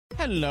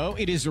Hello,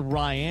 it is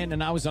Ryan,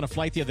 and I was on a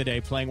flight the other day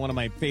playing one of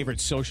my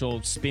favorite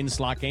social spin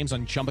slot games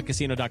on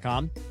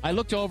ChumbaCasino.com. I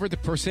looked over at the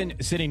person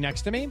sitting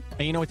next to me, and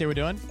you know what they were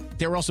doing?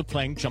 They were also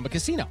playing Chumba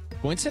Casino.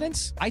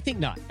 Coincidence? I think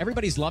not.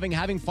 Everybody's loving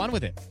having fun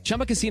with it.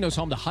 Chumba Casino is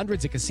home to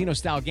hundreds of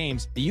casino-style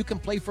games that you can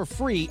play for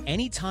free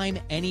anytime,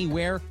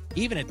 anywhere,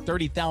 even at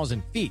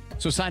 30,000 feet.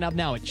 So sign up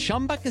now at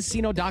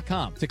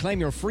ChumbaCasino.com to claim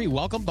your free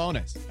welcome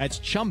bonus. That's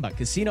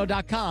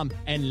ChumbaCasino.com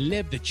and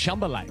live the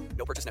Chumba life.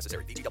 No purchase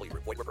necessary. VGW.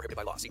 Void where prohibited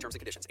by law. See terms and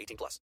conditions. 18+.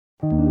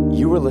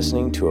 You were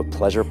listening to a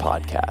Pleasure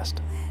podcast.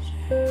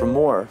 For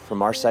more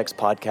from our Sex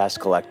Podcast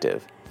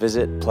Collective,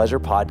 visit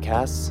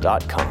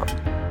pleasurepodcasts.com.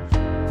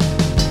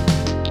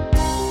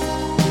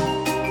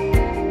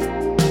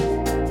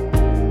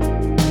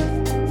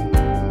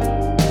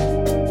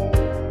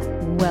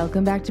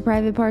 Welcome back to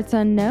Private Parts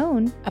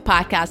Unknown, a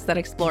podcast that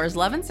explores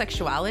love and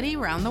sexuality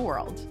around the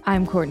world.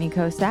 I'm Courtney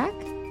Kosak.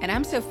 And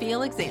I'm Sophia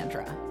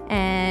Alexandra.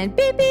 And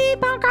beep beep,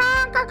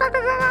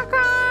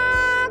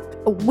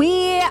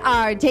 we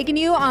are taking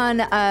you on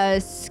a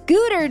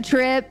scooter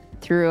trip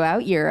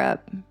throughout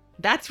Europe.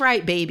 That's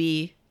right,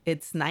 baby.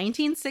 It's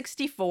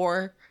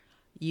 1964.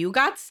 You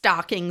got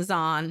stockings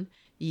on.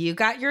 You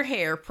got your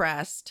hair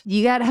pressed.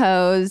 You got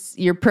hose.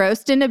 You're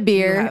prosting a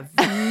beer. You have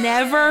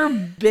never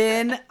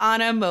been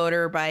on a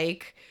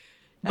motorbike,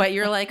 but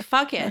you're like,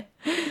 fuck it.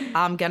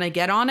 I'm going to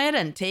get on it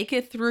and take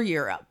it through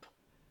Europe.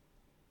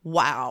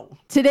 Wow.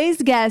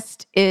 Today's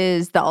guest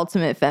is the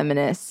ultimate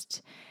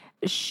feminist.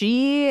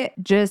 She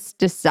just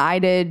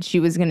decided she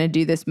was going to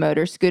do this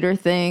motor scooter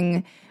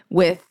thing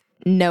with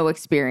no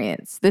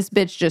experience. This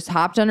bitch just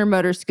hopped on her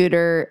motor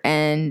scooter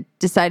and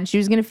decided she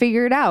was going to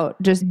figure it out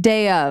just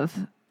day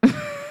of.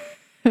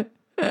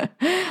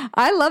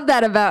 I love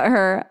that about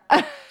her.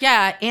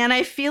 Yeah, and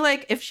I feel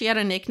like if she had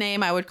a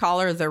nickname, I would call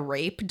her the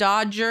Rape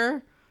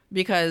Dodger,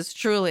 because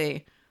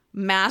truly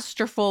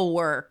masterful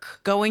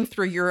work going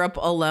through Europe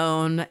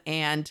alone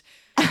and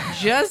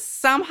just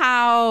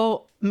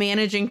somehow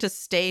managing to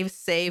stay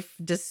safe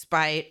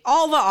despite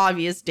all the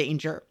obvious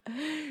danger.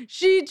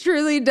 She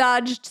truly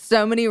dodged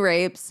so many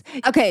rapes.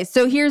 Okay,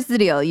 so here's the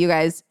deal, you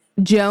guys.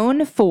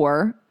 Joan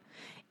Four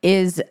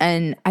is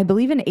I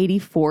believe an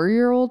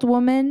 84-year-old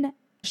woman.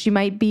 She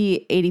might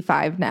be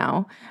 85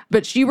 now,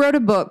 but she wrote a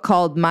book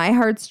called My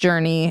Heart's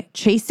Journey,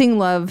 Chasing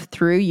Love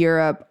Through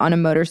Europe on a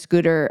Motor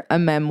Scooter, a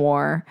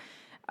Memoir.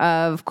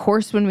 Of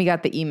course, when we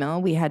got the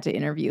email, we had to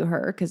interview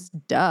her because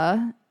duh.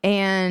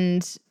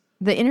 And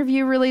the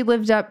interview really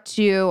lived up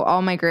to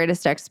all my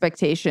greatest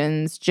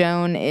expectations.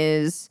 Joan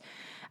is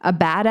a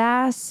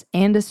badass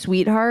and a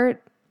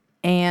sweetheart,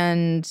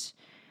 and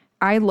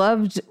I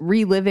loved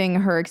reliving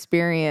her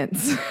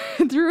experience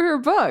through her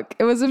book.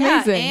 It was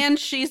amazing. Yeah, and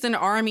she's an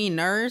army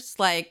nurse.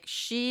 Like,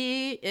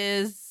 she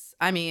is,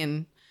 I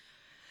mean,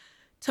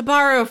 to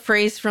borrow a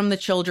phrase from the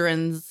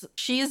children's,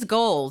 she's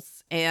goals.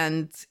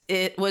 And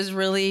it was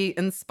really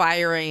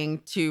inspiring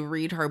to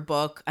read her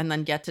book and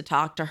then get to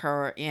talk to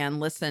her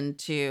and listen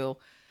to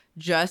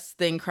just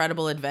the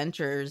incredible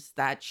adventures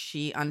that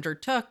she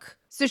undertook.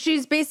 So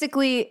she's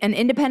basically an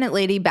independent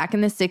lady back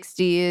in the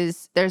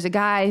 60s. There's a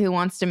guy who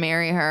wants to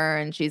marry her,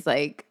 and she's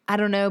like, I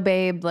don't know,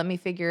 babe, let me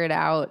figure it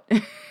out.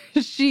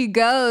 She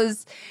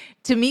goes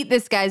to meet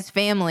this guy's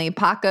family,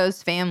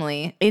 Paco's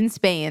family, in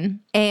Spain.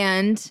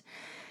 And,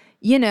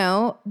 you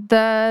know,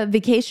 the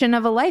vacation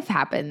of a life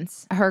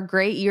happens. Her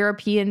great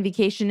European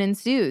vacation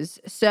ensues.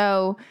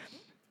 So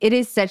it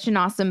is such an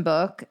awesome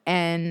book,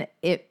 and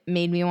it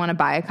made me want to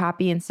buy a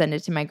copy and send it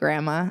to my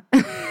grandma.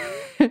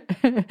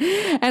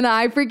 And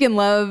I freaking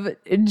love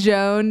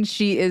Joan.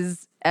 She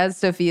is, as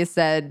Sophia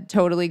said,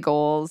 totally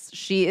goals.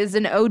 She is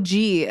an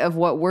OG of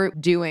what we're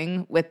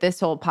doing with this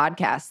whole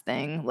podcast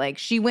thing. Like,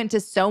 she went to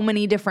so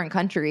many different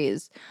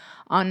countries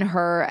on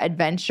her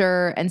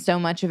adventure, and so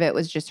much of it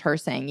was just her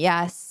saying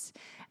yes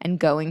and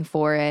going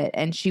for it.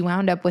 And she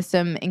wound up with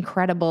some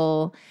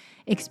incredible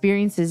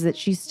experiences that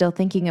she's still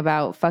thinking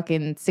about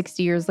fucking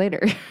 60 years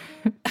later.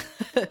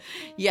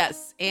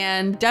 Yes,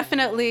 and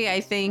definitely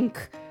I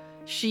think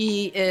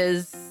she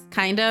is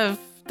kind of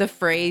the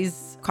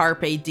phrase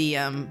carpe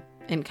diem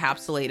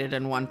encapsulated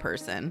in one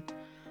person,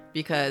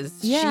 because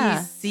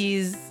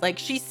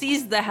she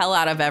sees the hell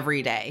out of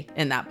every day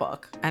in that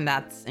book, and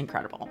that's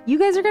incredible. You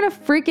guys are gonna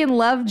freaking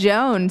love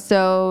Joan,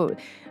 so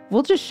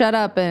we'll just shut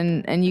up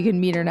and you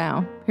can meet her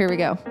now. Here we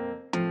go.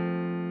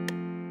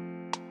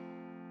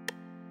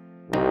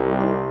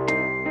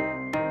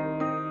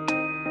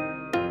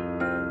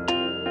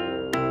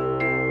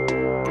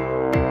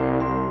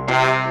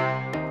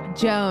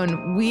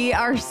 Joan, we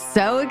are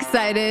so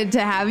excited to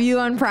have you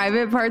on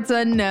Private Parts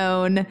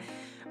Unknown.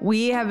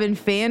 We have been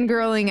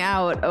fangirling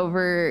out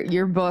over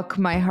your book,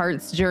 My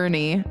Heart's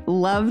Journey.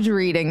 Loved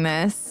reading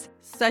this.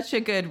 Such a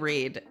good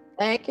read.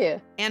 Thank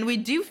you. And we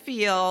do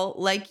feel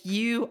like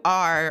you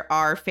are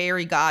our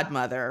fairy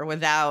godmother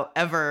without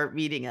ever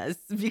meeting us,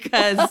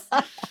 because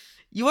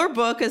your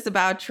book is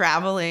about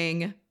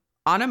traveling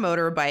on a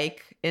motorbike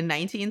in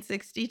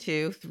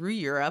 1962 through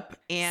Europe.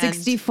 And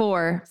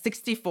 64,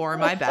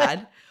 my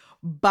bad.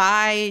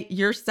 By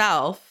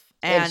yourself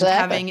and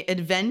having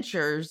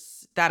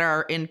adventures that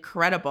are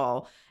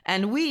incredible.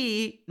 And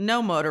we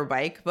no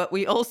motorbike, but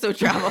we also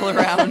travel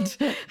around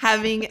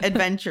having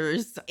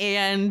adventures.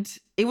 And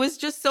it was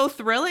just so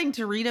thrilling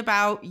to read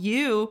about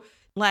you,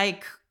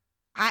 like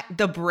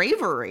the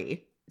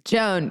bravery.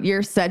 Joan,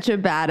 you're such a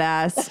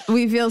badass.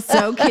 We feel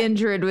so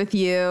kindred with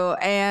you.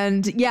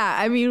 And yeah,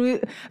 I mean,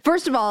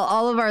 first of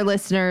all of our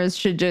listeners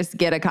should just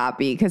get a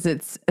copy because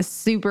it's a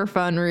super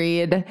fun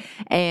read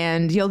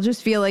and you'll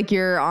just feel like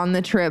you're on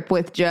the trip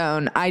with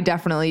Joan. I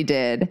definitely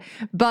did.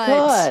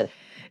 But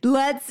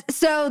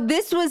so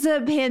this was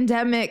a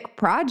pandemic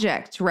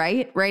project,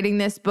 right? Writing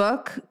this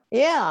book?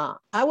 Yeah,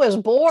 I was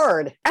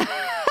bored.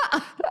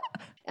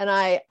 And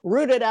I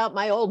rooted out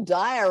my old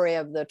diary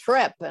of the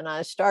trip and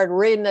I started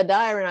reading the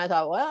diary and I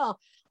thought, well,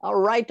 I'll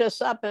write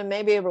this up and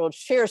maybe it will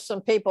cheer some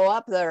people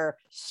up that are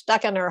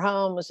stuck in their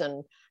homes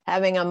and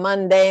having a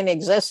mundane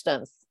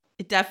existence.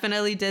 It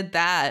definitely did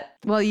that.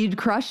 Well, you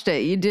crushed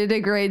it. You did a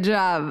great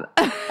job.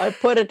 I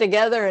put it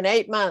together in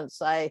 8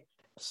 months. I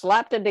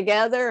slapped it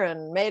together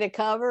and made a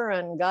cover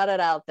and got it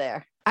out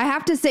there. I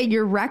have to say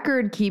your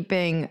record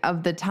keeping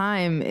of the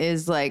time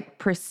is like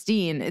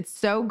pristine. It's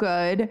so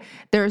good.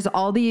 There's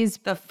all these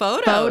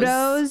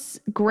photos,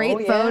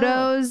 great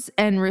photos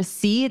and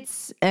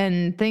receipts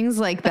and things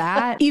like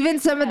that. Even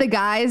some of the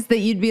guys that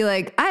you'd be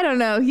like, I don't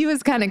know, he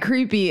was kind of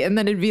creepy. And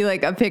then it'd be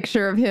like a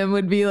picture of him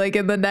would be like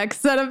in the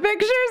next set of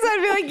pictures.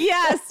 I'd be like,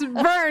 yes,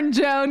 burn,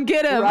 Joan,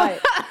 get him.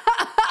 Right.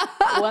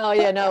 Well,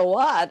 you know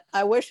what?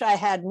 I wish I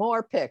had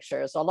more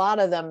pictures. A lot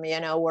of them,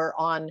 were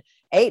on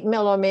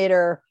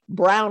 8mm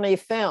Brownie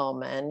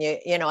film. And,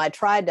 I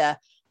tried to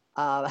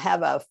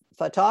have a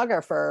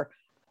photographer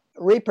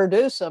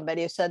reproduce them, but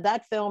he said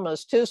that film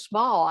is too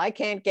small. I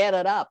can't get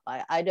it up.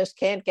 I just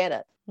can't get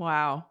it.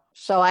 Wow.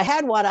 So I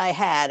had what I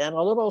had in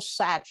a little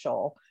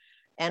satchel.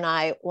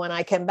 And when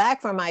I came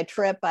back from my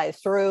trip, I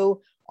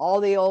threw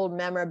all the old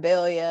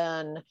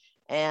memorabilia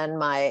and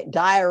my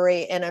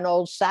diary in an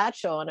old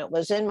satchel. And it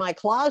was in my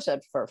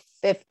closet for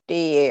 50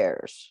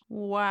 years.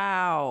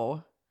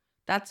 Wow.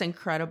 That's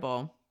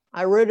incredible.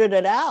 I rooted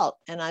it out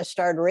and I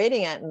started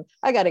reading it and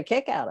I got a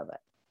kick out of it.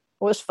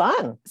 It was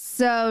fun.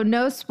 So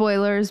no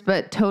spoilers,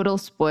 but total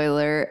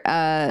spoiler.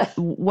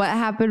 What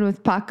happened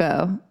with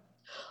Paco?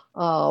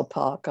 Oh,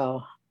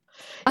 Paco.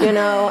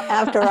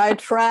 After I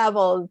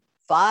traveled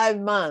 5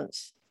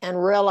 months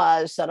and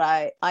realized that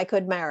I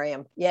could marry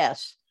him.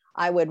 Yes,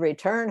 I would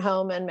return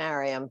home and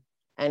marry him.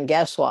 And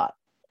guess what?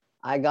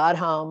 I got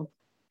home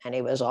and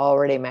he was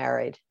already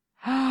married.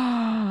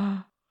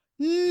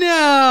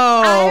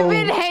 No. I've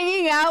been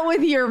hanging out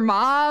with your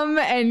mom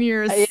and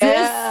your sister.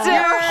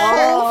 Your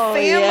whole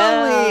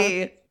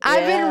family. Yeah.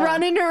 I've been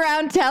running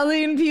around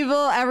telling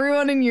people,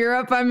 everyone in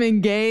Europe, I'm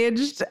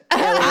engaged.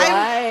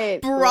 I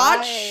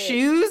brought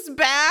shoes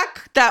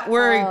back that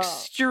were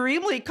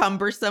extremely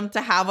cumbersome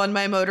to have on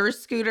my motor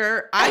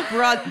scooter. I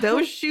brought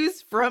those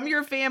shoes from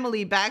your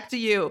family back to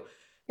you.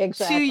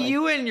 Exactly. To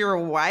you and your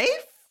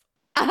wife?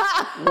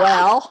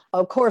 Well,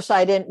 of course,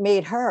 I didn't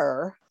meet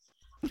her.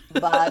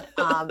 But,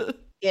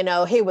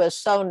 he was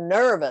so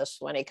nervous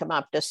when he came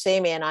up to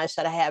see me. And I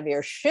said, I have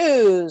your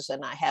shoes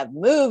and I have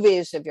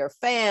movies of your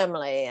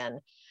family. And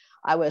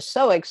I was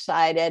so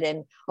excited.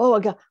 And, oh,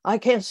 God, I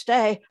can't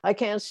stay.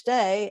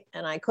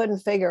 And I couldn't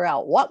figure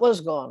out what was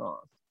going on.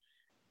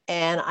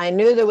 And I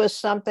knew there was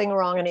something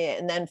wrong.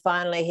 And then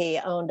finally he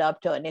owned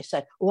up to it. And he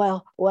said,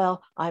 well,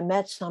 I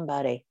met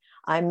somebody.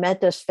 I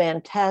met this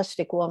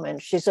fantastic woman.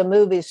 She's a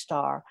movie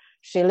star.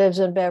 She lives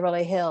in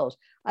Beverly Hills.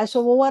 I said,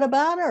 well, what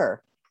about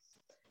her?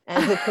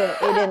 And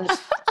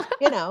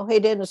he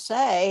didn't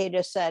say, he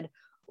just said,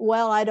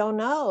 well, I don't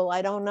know.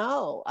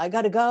 I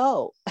got to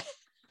go.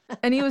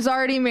 And he was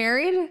already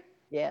married?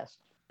 Yes.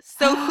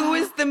 So who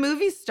is the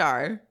movie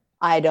star?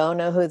 I don't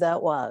know who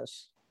that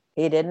was.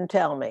 He didn't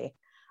tell me.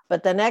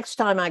 But the next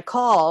time I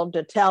called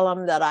to tell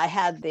him that I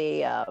had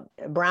the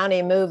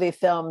Brownie movie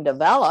film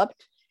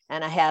developed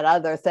and I had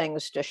other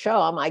things to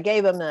show him, I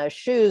gave him the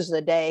shoes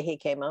the day he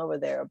came over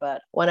there.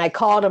 But when I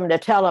called him to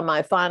tell him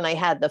I finally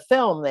had the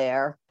film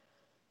there,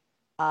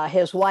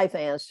 his wife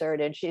answered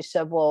and she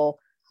said, well,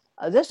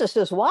 this is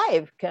his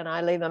wife. Can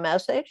I leave a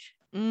message?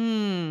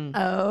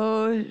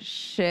 Oh,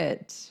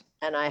 shit.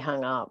 And I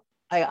hung up.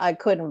 I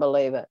couldn't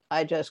believe it.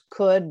 I just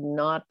could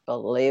not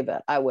believe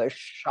it. I was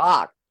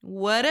shocked.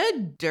 What a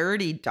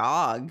dirty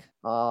dog.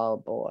 Oh,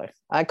 boy.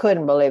 I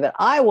couldn't believe it.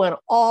 I went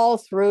all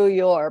through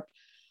Europe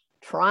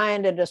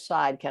trying to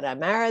decide, can I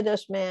marry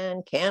this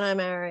man? Can I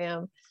marry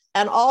him?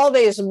 And all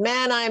these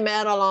men I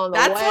met along the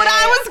way. That's what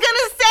I was going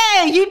to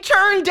say. You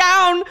turned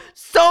down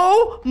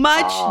so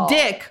much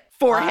dick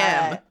for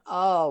him.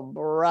 Oh,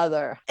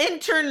 brother.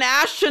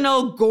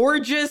 International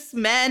gorgeous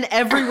men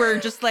everywhere.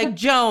 Just like,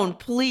 Joan,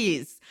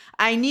 please,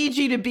 I need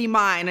you to be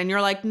mine. And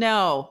you're like,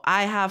 no,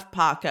 I have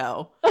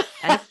Paco.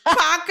 And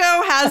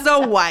Paco has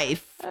a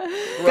wife.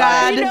 Right.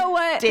 God, you know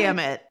what? Damn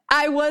it.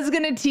 I was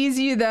going to tease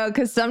you though,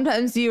 because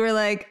sometimes you were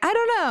like, I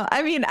don't know.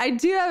 I mean, I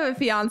do have a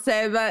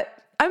fiance, but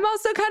I'm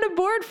also kind of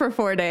bored for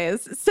 4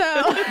 days. So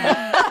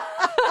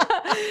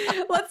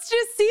Let's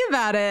just see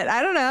about it.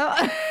 I don't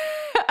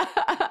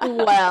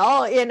know.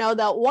 Well,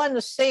 that one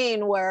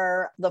scene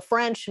where the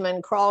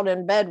Frenchman crawled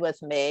in bed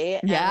with me.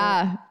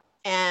 Yeah.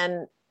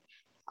 And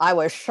I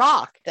was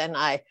shocked. And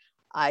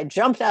I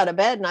jumped out of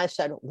bed and I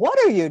said, "What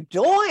are you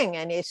doing?"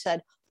 And he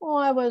said, "Oh,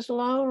 I was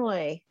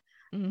lonely."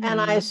 Mhm.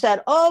 And I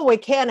said, "Oh, we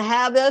can't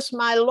have this.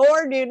 My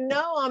Lord,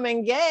 I'm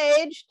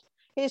engaged."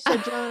 He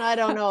said, "Joan, I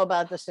don't know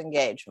about this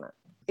engagement."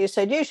 He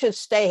said, "You should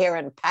stay here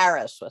in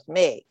Paris with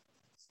me."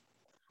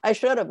 I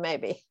should have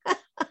maybe.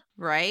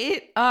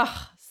 Right?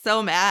 Oh,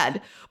 so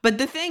mad. But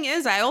the thing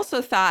is, I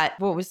also thought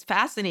what was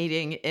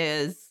fascinating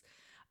is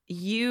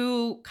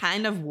you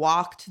kind of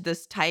walked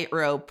this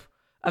tightrope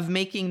of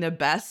making the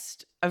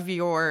best of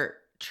your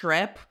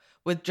trip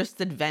with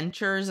just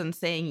adventures and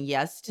saying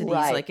yes to these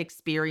Right. like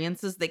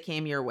experiences that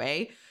came your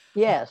way,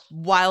 Yes.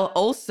 while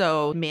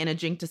also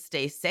managing to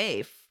stay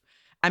safe.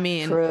 I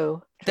mean,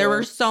 True. there true.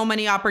 were so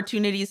many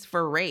opportunities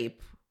for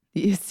rape.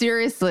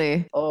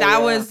 Seriously. Oh, That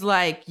yeah. was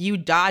like you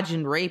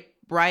dodging rape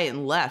right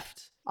and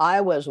left.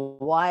 I was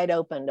wide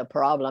open to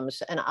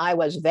problems and I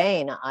was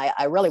vain.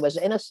 I really was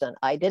innocent.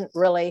 I didn't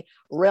really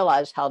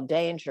realize how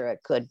dangerous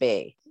it could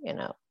be.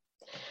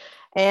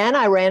 And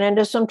I ran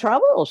into some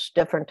troubles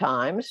different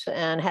times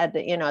and had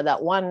to,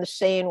 that one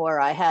scene where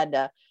I had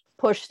to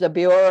push the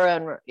bureau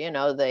and,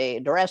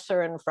 the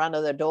dresser in front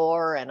of the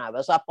door, and I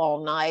was up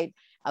all night.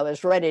 I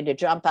was ready to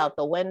jump out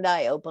the window.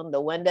 I opened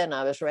the window and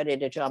I was ready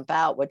to jump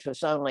out, which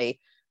was only,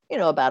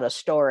 about a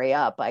story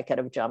up. I could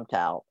have jumped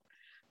out,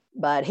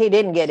 but he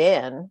didn't get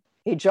in.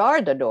 He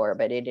jarred the door,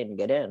 but he didn't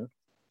get in.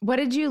 What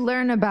did you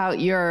learn about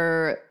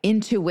your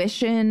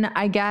intuition,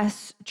 I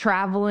guess,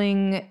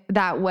 traveling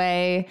that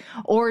way?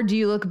 Or do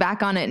you look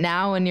back on it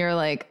now and you're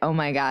like, oh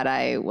my God,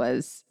 I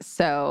was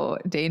so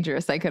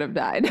dangerous, I could have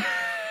died?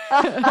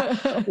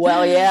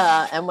 Well,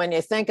 yeah. And when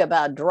you think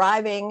about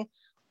driving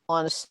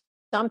on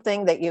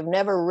something that you've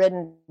never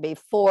ridden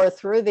before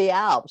through the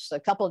Alps, a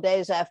couple of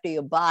days after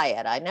you buy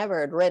it, I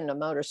never had ridden a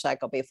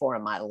motorcycle before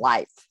in my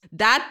life.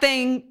 That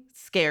thing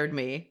scared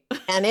me.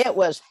 And it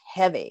was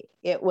heavy.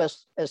 It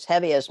was as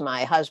heavy as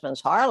my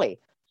husband's Harley.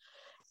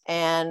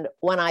 And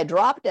when I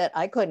dropped it,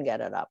 I couldn't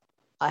get it up.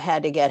 I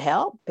had to get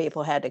help.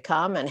 People had to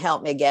come and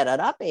help me get it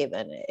up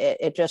even.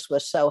 It just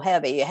was so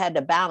heavy. You had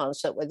to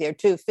balance it with your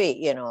 2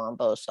 feet, on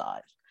both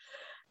sides.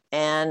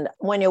 And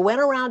when you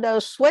went around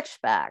those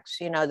switchbacks,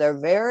 they're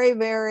very,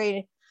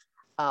 very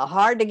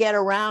hard to get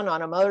around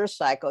on a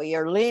motorcycle.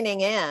 You're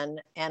leaning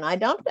in, and I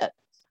dumped it.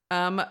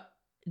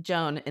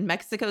 Joan, in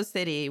Mexico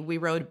City, we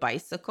rode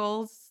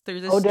bicycles through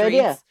the Oh, did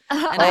ya? streets,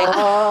 and I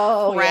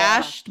Oh,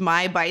 crashed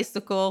my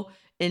bicycle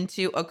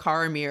into a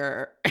car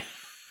mirror.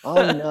 Oh,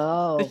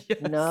 no,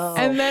 Yes. no.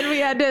 And then we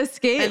had to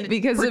escape And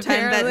because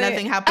pretend apparently that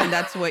nothing happened.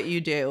 That's what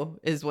you do,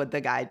 is what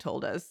the guy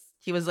told us.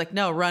 He was like,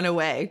 "No, run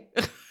away."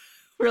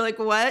 We're like,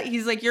 "What?"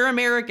 He's like, "You're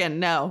American.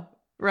 No,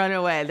 run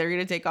away. They're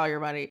going to take all your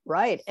money."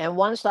 Right. And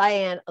once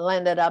I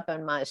landed up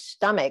in my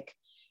stomach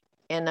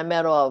in the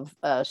middle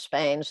of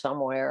Spain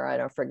somewhere, I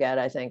don't forget,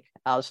 I think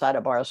outside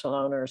of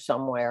Barcelona or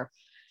somewhere.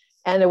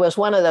 And there was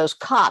one of those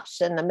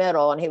cops in the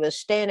middle, and he was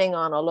standing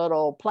on a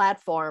little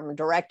platform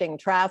directing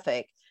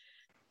traffic.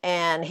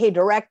 And he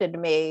directed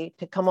me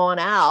to come on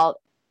out.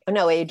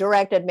 No, he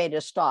directed me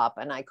to stop,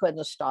 and I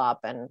couldn't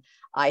stop. And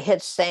I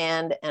hit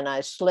sand and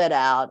I slid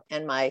out,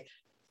 and my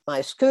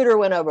scooter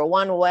went over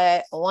one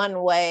way,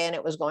 and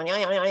it was going,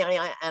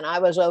 and I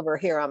was over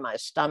here on my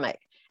stomach.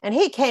 And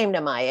he came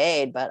to my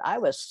aid, but I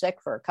was sick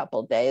for a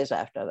couple of days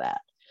after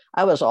that.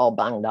 I was all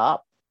bunged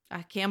up.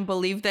 I can't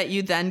believe that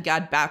you then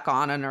got back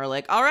on and are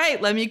like, "All right,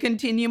 let me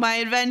continue my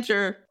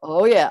adventure."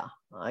 Oh, yeah.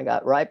 I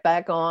got right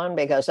back on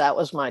because that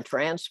was my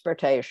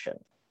transportation.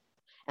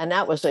 And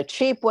that was a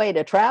cheap way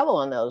to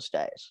travel in those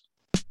days.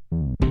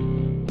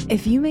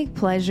 if you make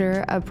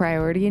pleasure a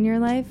priority in your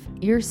life,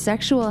 your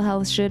sexual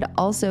health should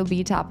also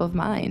be top of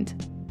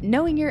mind.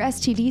 Knowing your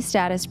STD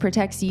status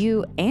protects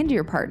you and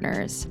your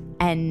partners.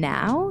 And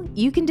now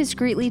you can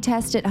discreetly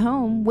test at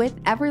home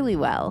with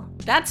Everlywell.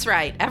 That's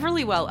right.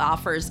 Everlywell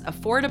offers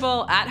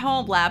affordable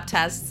at-home lab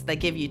tests that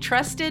give you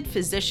trusted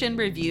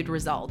physician-reviewed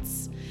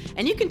results.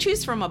 And you can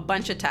choose from a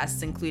bunch of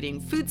tests, including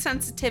food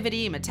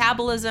sensitivity,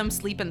 metabolism,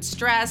 sleep and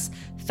stress,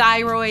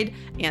 thyroid,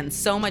 and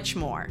so much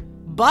more.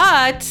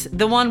 But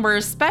the one we're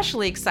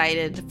especially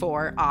excited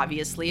for,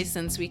 obviously,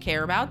 since we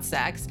care about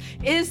sex,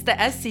 is the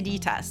STD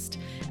test.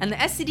 And the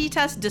STD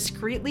test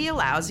discreetly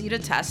allows you to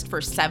test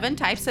for 7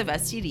 types of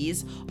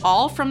STDs,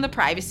 all from the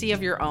privacy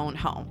of your own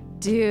home.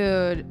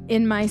 Dude,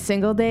 in my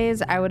single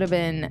days, I would have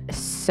been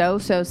so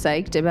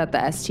psyched about the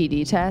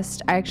STD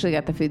test. I actually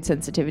got the food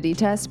sensitivity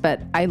test,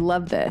 but I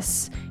love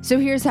this. So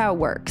here's how it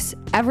works.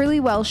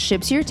 Everlywell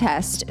ships your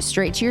test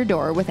straight to your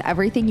door with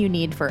everything you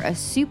need for a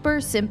super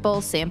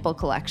simple sample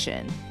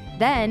collection.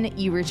 Then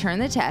you return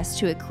the test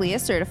to a CLIA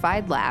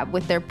certified lab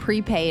with their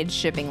prepaid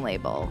shipping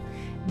label.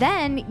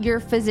 Then your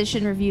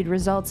physician-reviewed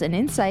results and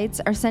insights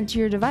are sent to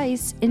your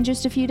device in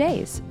just a few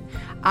days.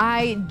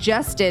 I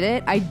just did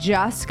it. I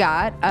just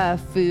got a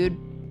food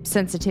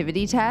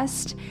sensitivity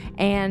test,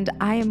 and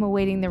I am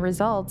awaiting the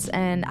results,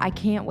 and I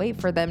can't wait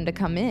for them to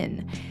come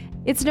in.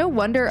 It's no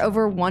wonder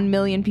over 1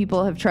 million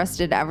people have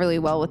trusted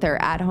Everlywell with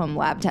their at-home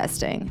lab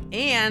testing.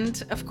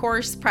 And, of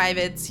course,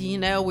 privates, you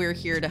know we're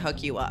here to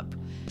hook you up.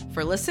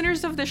 For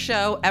listeners of the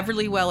show,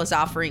 Everlywell is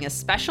offering a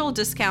special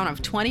discount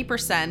of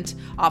 20%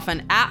 off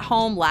an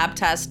at-home lab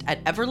test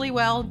at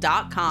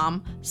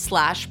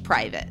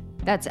everlywell.com/private.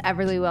 That's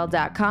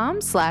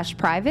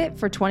everlywell.com/private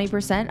for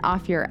 20%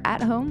 off your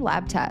at-home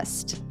lab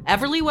test.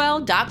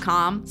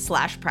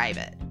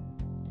 everlywell.com/private.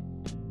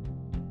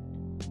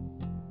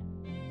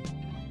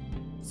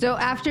 So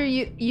after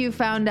you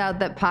found out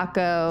that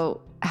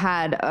Paco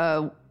had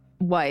a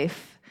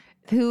wife,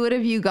 who would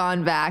have you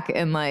gone back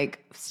and like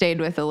stayed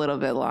with a little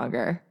bit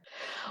longer?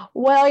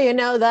 Well, you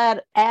know,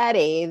 that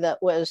Addie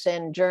that was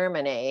in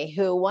Germany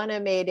who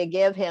wanted me to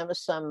give him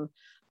some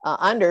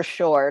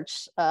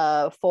undershorts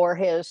for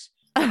his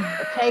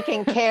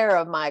taking care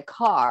of my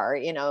car,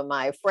 you know,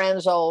 my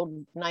friend's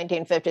old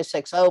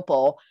 1956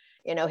 Opel.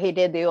 You know, he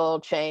did the oil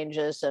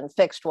changes and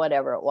fixed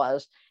whatever it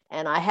was.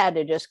 And I had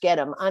to just get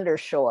him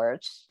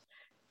undershorts.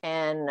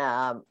 And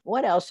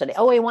what else did he?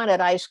 Oh, he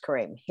wanted ice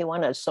cream. He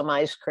wanted some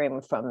ice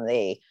cream from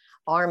the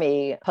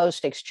Army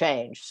Post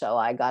Exchange. So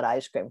I got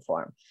ice cream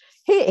for him.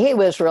 He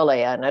was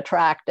really an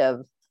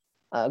attractive,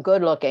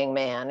 good-looking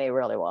man. He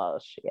really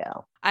was. Yeah.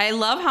 I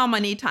love how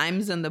many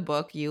times in the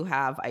book you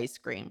have ice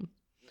cream.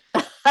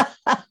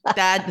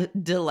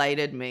 That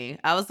delighted me.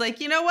 I was like,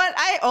 you know what?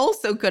 I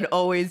also could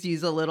always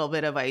use a little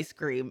bit of ice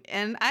cream.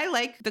 And I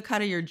like the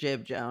cut of your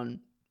jib,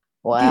 Joan.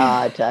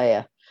 Wow, I tell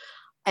you.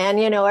 And,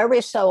 you know, every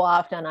so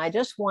often, I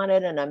just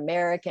wanted an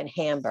American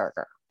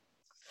hamburger.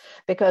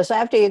 Because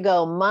after you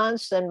go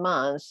months and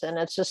months, and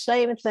it's the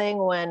same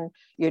thing when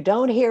you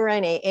don't hear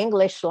any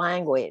English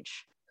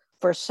language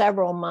for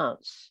several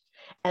months.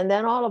 And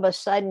then all of a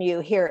sudden you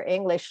hear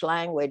English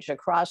language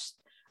across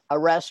a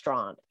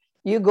restaurant.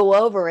 You go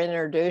over and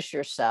introduce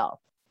yourself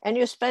and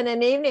you spend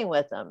an evening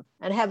with them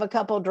and have a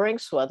couple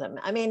drinks with them.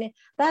 I mean,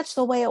 that's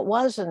the way it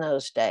was in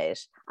those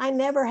days. I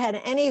never had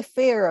any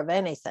fear of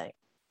anything.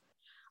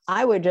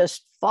 I would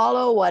just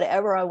follow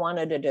whatever I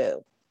wanted to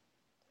do.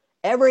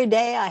 Every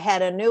day I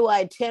had a new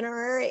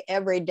itinerary.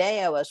 Every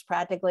day I was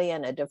practically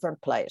in a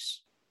different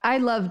place. I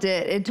loved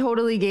it. It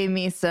totally gave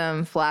me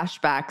some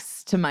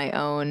flashbacks to my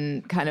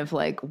own kind of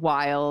like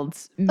wild,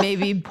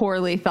 maybe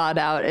poorly thought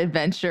out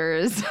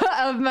adventures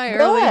of my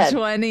early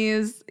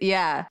 20s.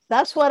 Yeah.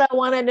 That's what I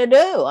wanted to do.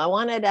 I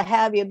wanted to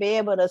have you be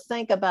able to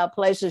think about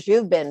places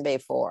you've been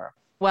before.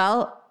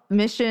 Well,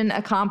 mission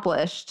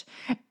accomplished.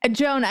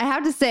 Joan, I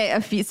have to say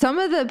some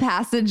of the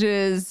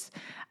passages,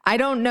 I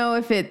don't know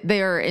if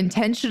they're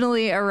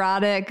intentionally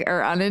erotic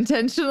or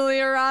unintentionally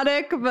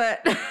erotic, but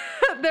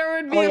there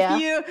would be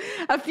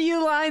a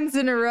few lines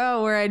in a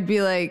row where I'd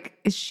be like,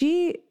 is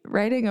she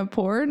writing a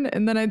porn?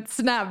 And then I'd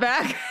snap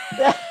back.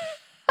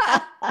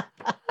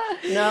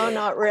 No,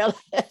 not really.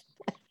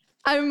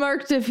 I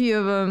marked a few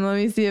of them. Let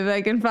me see if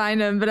I can find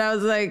them. But I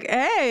was like,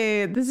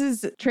 hey, this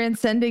is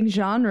transcending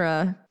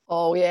genre.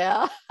 Oh,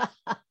 yeah.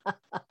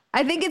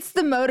 I think it's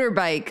the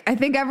motorbike. I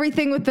think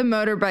everything with the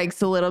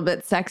motorbike's a little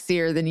bit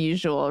sexier than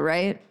usual,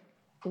 right?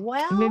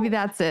 Well, maybe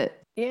that's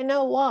it. You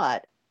know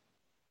what?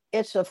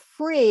 It's a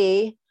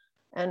free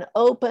and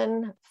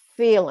open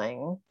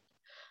feeling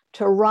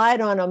to ride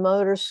on a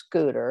motor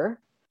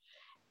scooter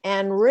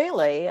and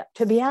really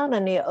to be out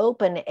in the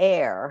open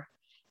air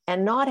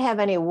and not have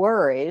any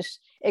worries,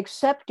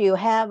 except you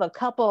have a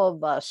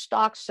couple of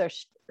stock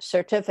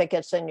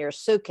certificates in your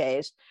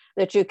suitcase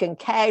that you can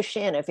cash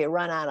in if you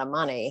run out of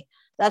money.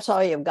 That's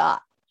all you've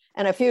got.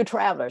 And a few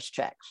traveler's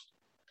checks.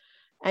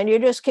 And you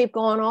just keep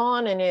going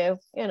on and you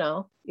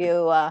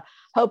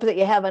hope that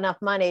you have enough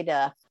money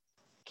to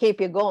keep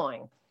you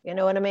going. You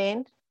know what I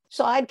mean?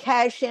 So I'd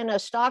cash in a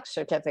stock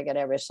certificate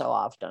every so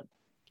often.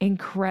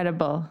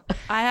 Incredible.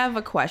 I have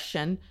a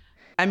question.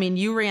 I mean,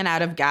 you ran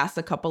out of gas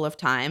a couple of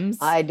times.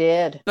 I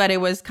did. But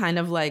it was kind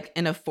of like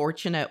in a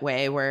fortunate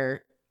way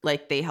where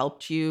like they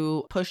helped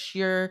you push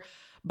your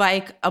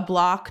bike a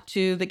block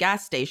to the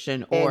gas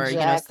station or,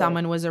 Exactly.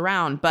 Someone was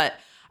around. But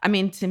I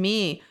mean, to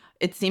me,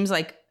 it seems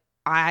like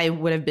I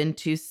would have been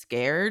too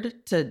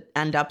scared to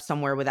end up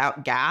somewhere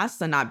without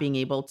gas and not being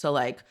able to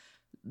like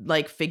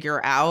figure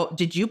out.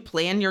 Did you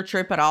plan your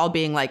trip at all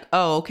being like,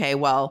 oh, okay,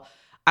 well,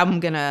 I'm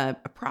going to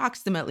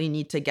approximately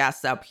need to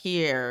gas up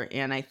here.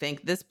 And I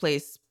think this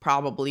place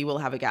probably will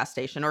have a gas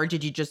station. Or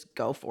did you just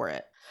go for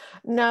it?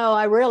 No,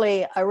 I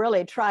really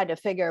tried to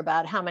figure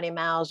about how many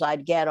miles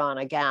I'd get on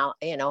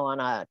on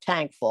a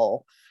tank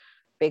full,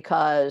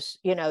 because,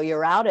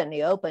 you're out in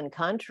the open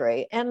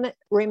country. And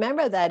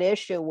remember that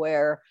issue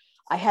where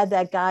I had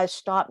that guy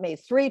stop me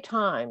 3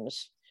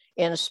 times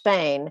in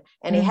Spain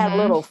and he had a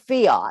little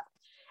Fiat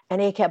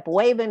and he kept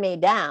waving me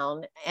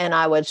down and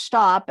I would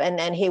stop and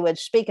then he would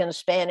speak in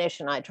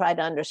Spanish and I tried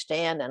to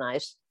understand and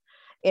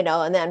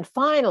and then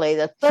finally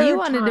the third time. He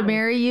wanted to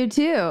marry you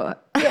too.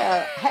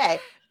 Yeah. Hey.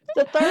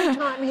 The third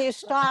time he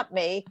stopped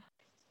me,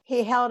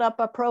 he held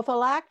up a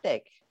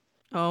prophylactic.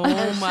 Oh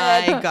and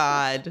my said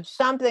God.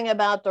 something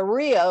about the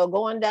Rio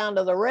going down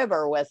to the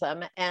river with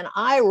him. And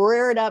I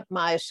reared up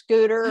my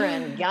scooter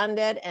and gunned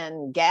it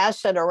and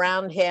gassed it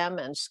around him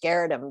and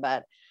scared him.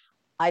 But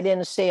I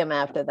didn't see him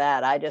after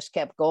that. I just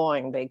kept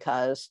going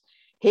because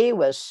he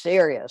was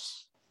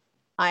serious.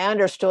 I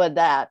understood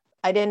that.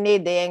 I didn't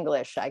need the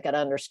English. I could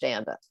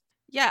understand it.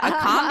 Yeah, a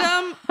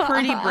condom,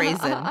 pretty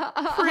brazen.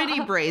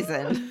 Pretty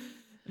brazen.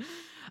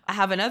 I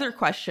have another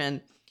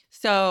question.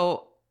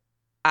 So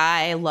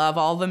I love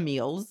all the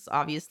meals,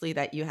 obviously,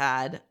 that you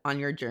had on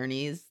your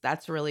journeys.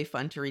 That's really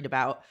fun to read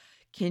about.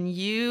 Can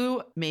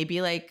you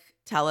maybe like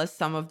tell us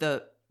some of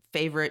the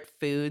favorite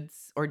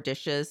foods or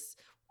dishes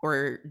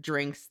or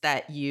drinks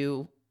that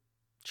you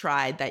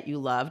tried that you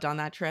loved on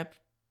that trip?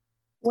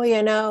 Well,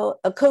 you know,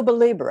 a Cuba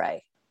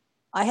Libre.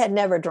 I had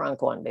never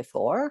drunk one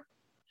before.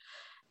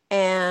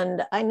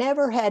 And I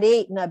never had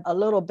eaten a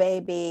little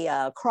baby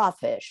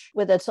crawfish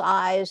with its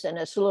eyes and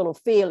its little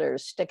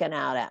feelers sticking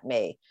out at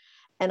me.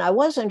 And I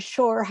wasn't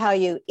sure how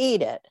you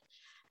eat it.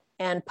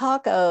 And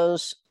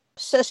Paco's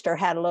sister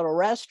had a little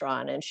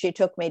restaurant and she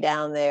took me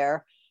down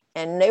there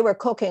and they were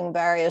cooking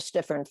various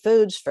different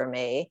foods for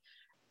me.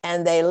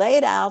 And they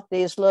laid out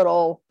these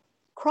little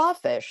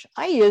crawfish.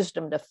 I used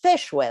them to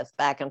fish with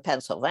back in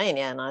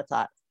Pennsylvania. And I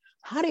thought,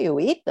 how do you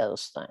eat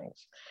those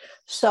things?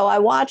 So I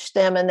watched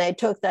them and they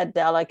took that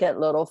delicate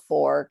little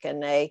fork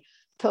and they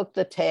took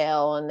the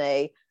tail and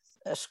they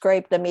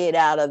scraped the meat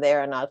out of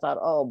there. And I thought,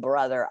 oh,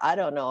 brother, I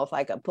don't know if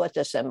I could put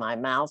this in my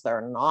mouth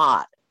or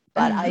not.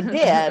 But I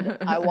did.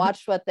 I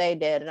watched what they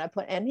did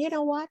and you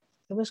know what?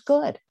 It was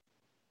good.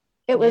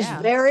 It was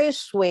very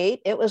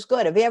sweet. It was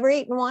good. Have you ever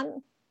eaten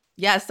one?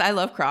 Yes, I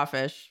love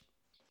crawfish.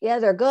 Yeah,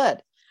 they're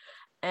good.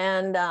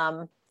 And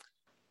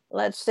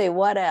let's see,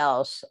 what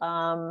else?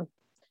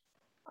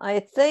 I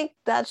think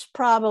that's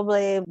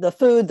probably the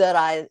food that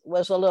I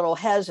was a little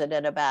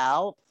hesitant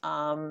about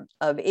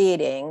of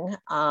eating.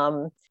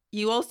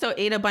 You also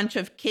ate a bunch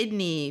of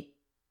kidney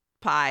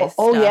pie.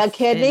 Yeah,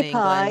 kidney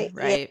pie. England,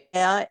 right?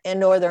 Yeah, in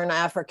Northern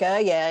Africa.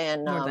 Yeah,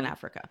 in Northern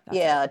Africa.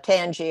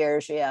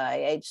 Tangiers. Yeah, I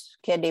ate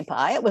kidney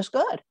pie. It was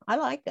good. I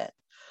liked it.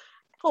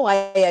 Oh,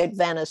 I ate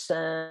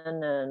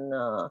venison, and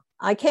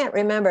I can't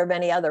remember of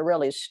any other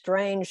really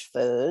strange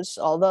foods.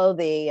 Although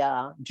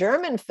the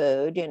German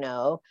food, you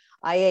know,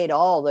 I ate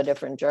all the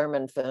different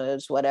German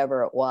foods,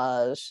 whatever it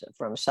was,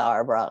 from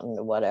sauerbraten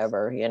to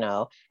whatever, you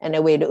know. And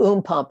then we had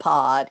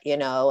Umpapot, you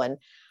know, and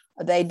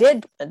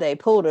they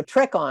pulled a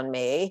trick on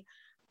me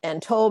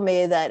and told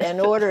me that in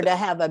order to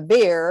have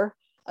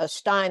a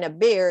stein of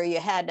beer,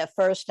 you had to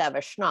first have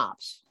a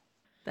schnapps.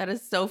 That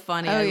is so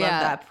funny. I love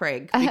that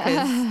prig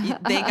because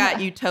they got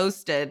you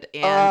toasted.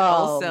 And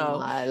also,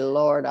 my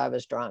Lord, I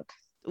was drunk.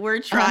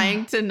 We're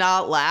trying to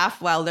not laugh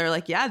while they're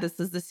like, yeah, this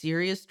is the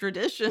serious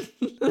tradition.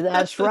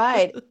 That's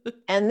right.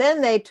 And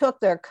then they took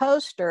their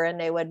coaster and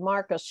they would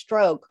mark a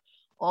stroke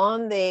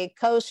on the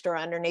coaster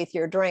underneath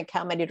your drink,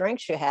 how many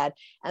drinks you had.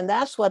 And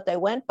that's what they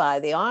went by,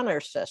 the honor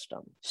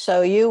system.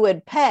 So you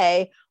would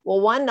pay. Well,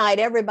 one night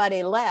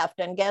everybody left.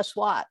 And guess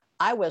what?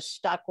 I was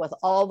stuck with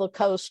all the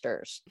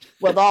coasters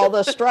with all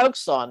the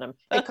strokes on them.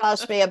 It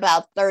cost me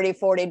about $30,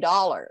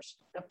 $40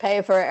 to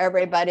pay for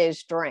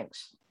everybody's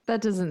drinks.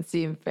 That doesn't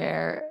seem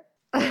fair.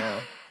 Yeah.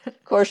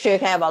 Of course, you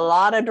have a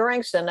lot of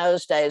drinks in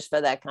those days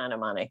for that kind of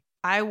money.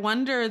 I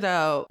wonder,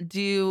 though,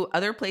 do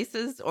other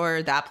places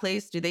or that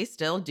place, do they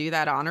still do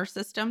that honor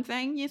system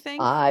thing, you think?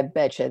 I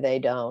bet you they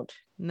don't.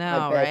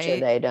 No, I bet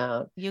you they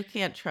don't. You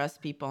can't trust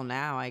people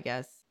now, I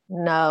guess.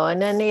 No. And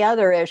then the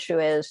other issue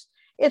is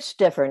it's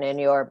different in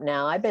Europe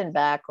now. I've been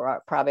back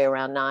probably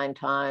around 9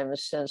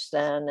 times since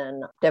then,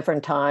 and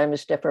different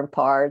times, different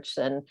parts.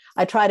 And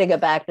I try to go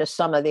back to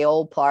some of the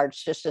old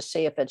parts just to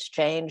see if it's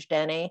changed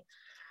any.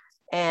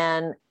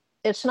 And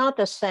it's not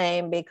the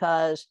same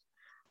because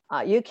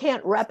you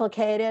can't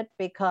replicate it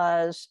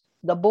because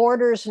the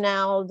borders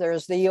now,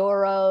 there's the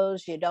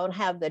euros. You don't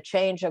have the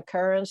change of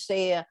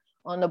currency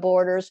on the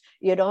borders.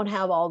 You don't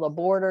have all the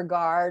border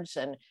guards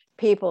and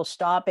people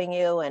stopping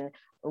you and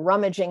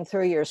rummaging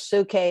through your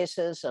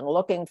suitcases and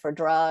looking for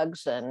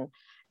drugs. And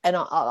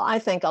I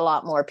think a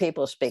lot more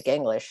people speak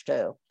English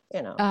too,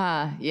 you know.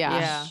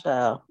 Yeah.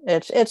 So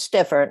it's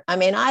different. I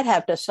mean, I'd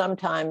have to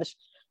sometimes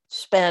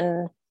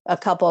spend a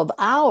couple of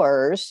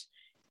hours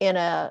in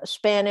a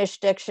Spanish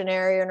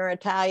dictionary or an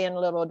Italian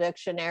little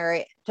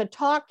dictionary to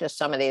talk to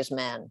some of these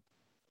men,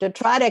 to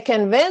try to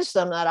convince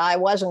them that I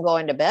wasn't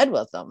going to bed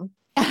with them.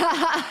 That's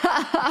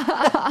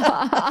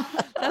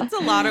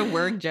a lot of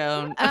work,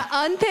 Joan.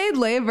 Unpaid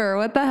labor.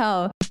 What the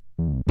hell?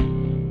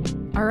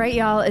 All right,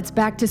 y'all. It's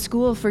back to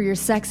school for your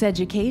sex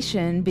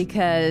education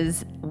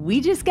because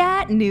we just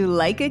got new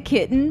Like a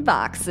Kitten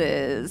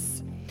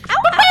boxes.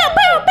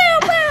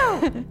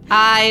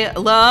 I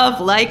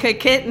love Like a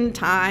Kitten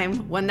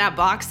time. When that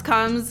box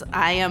comes,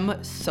 I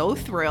am so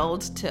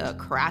thrilled to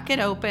crack it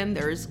open.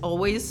 There's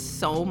always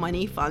so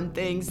many fun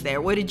things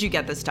there. What did you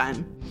get this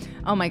time?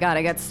 Oh my God,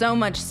 I got so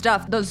much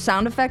stuff. Those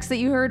sound effects that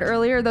you heard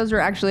earlier, those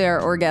were actually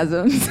our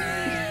orgasms.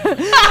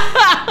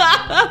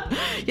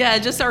 Yeah,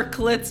 just our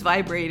clits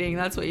vibrating.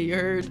 That's what you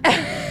heard.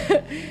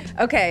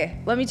 Okay,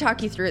 let me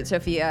talk you through it,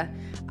 Sophia.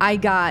 I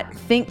got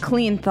Think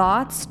Clean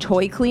Thoughts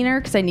toy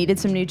cleaner because I needed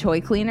some new toy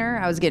cleaner.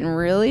 I was getting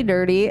really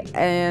dirty,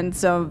 and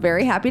so I'm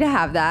very happy to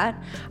have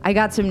that. I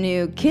got some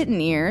new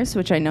kitten ears,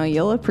 which I know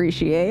you'll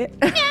appreciate.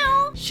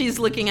 She's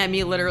looking at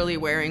me literally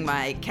wearing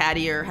my cat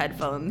ear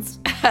headphones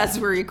as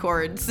we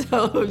record.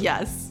 So,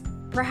 yes.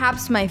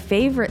 Perhaps my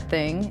favorite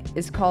thing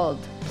is called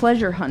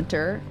Pleasure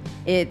Hunter.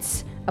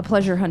 It's a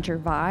Pleasure Hunter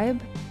vibe,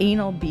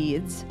 anal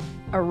beads,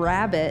 a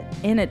rabbit,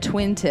 and a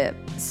twin tip.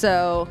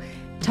 So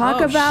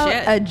talk about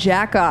shit. a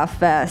jack-off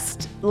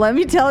fest. Let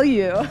me tell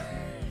you.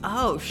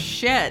 Oh,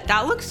 shit.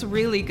 That looks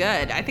really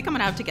good. I think I'm going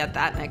to have to get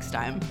that next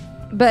time.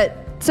 But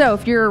so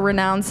if you're a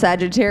renowned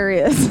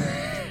Sagittarius...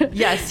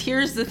 Yes,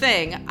 here's the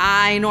thing.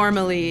 I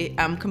normally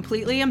am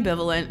completely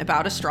ambivalent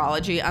about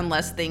astrology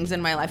unless things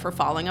in my life are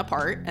falling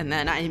apart, and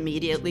then I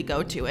immediately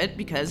go to it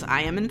because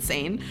I am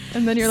insane.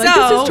 And then you're like,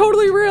 this is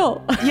totally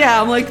real. Yeah,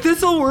 I'm like,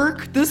 this will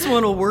work. This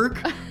one will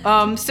work.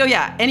 So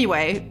yeah,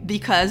 anyway,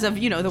 because of,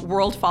 the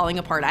world falling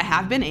apart, I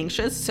have been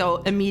anxious. So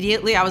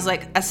immediately I was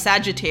like, a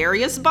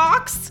Sagittarius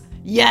box?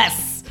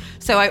 Yes.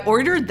 So I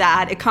ordered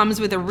that. It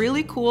comes with a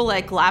really cool,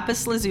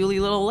 lapis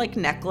lazuli little,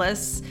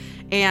 necklace.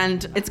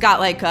 And it's got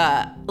like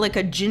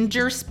a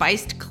ginger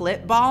spiced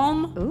clit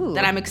balm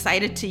that I'm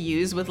excited to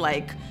use with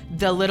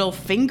the little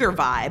finger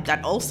vibe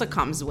that also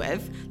comes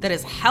with that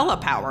is hella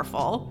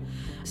powerful.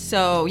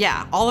 So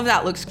yeah, all of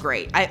that looks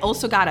great. I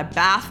also got a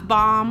bath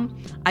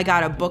bomb. I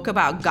got a book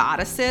about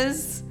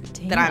goddesses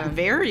that I'm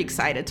very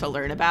excited to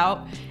learn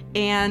about.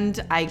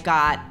 And I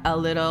got a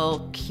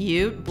little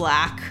cute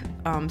black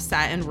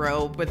satin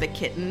robe with a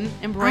kitten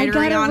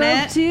embroidery on it. I got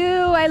a robe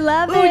too. I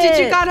love it. Oh,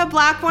 did you got a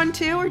black one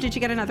too, or did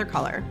you get another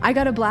color? I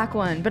got a black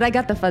one, but I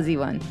got the fuzzy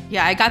one.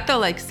 Yeah, I got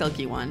the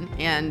silky one,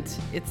 and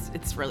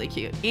it's really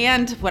cute.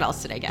 And what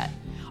else did I get?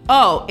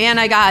 Oh, and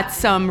I got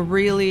some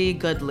really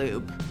good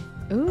lube.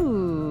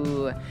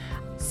 Ooh.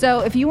 So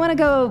if you want to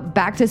go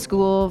back to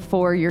school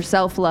for your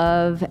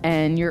self-love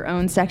and your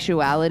own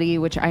sexuality,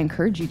 which I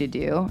encourage you to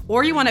do.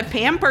 Or you want to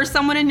pamper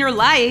someone in your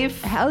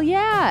life. Hell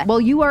yeah. Well,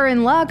 you are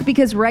in luck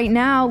because right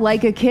now,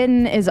 Like a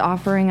Kitten is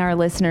offering our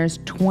listeners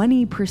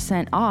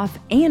 20% off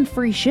and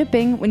free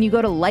shipping when you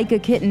go to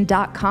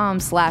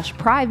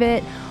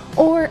likeakitten.com/private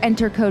or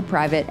enter code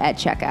private at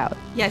checkout.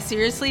 Yeah,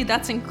 seriously,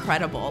 that's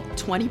incredible.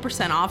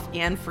 20% off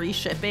and free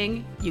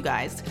shipping. You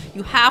guys,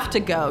 you have to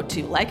go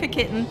to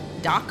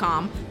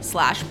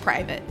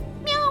likeakitten.com/private.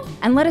 Meow.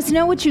 And let us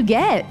know what you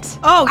get.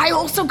 Oh, I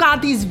also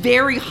got these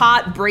very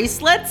hot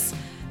bracelets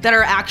that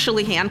are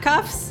actually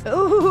handcuffs.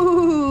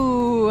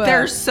 Ooh.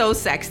 They're so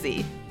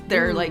sexy.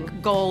 They're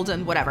gold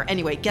and whatever.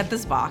 Anyway, get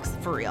this box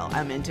for real.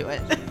 I'm into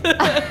it.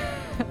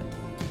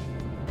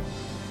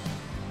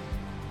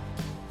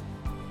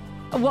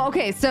 Well,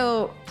 okay,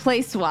 so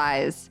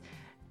place-wise,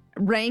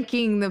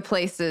 ranking the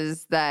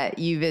places that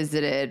you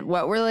visited,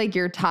 what were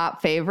your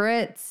top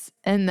favorites?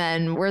 And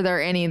then were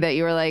there any that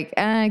you were like,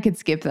 I could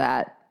skip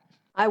that?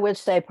 I would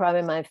say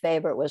probably my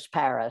favorite was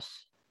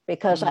Paris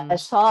because I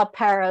saw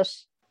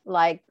Paris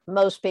like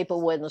most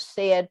people wouldn't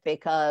see it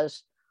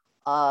because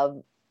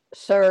of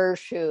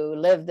Serge, who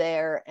lived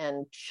there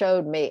and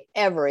showed me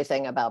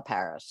everything about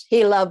Paris.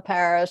 He loved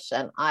Paris,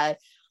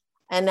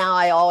 and now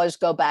I always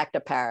go back to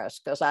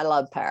Paris because I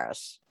love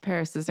Paris.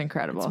 Paris is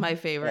incredible. It's my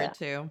favorite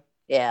too.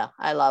 Yeah,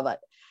 I love it.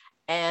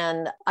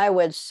 And I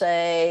would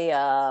say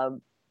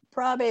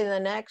probably the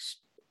next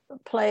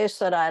place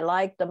that I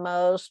liked the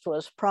most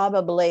was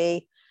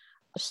probably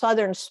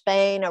southern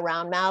Spain,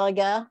 around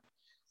Malaga,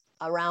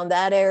 around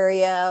that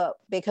area,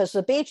 because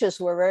the beaches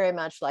were very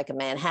much like a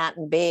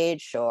Manhattan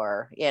beach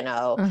or, and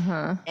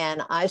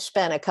I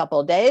spent a couple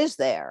of days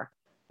there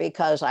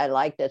because I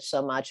liked it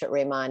so much. It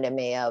reminded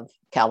me of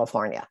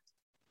California.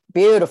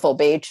 Beautiful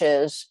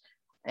beaches.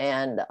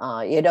 And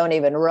you don't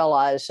even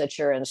realize that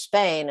you're in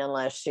Spain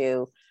unless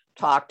you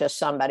talk to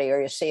somebody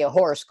or you see a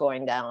horse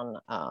going down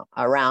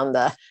around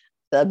the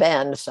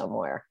bend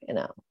somewhere,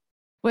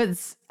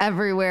 Was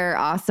everywhere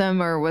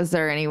awesome, or was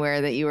there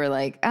anywhere that you were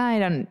like, I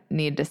don't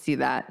need to see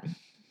that?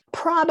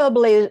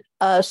 Probably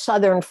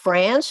southern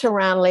France,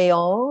 around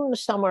Lyon,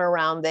 somewhere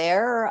around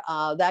there.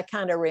 That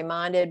kind of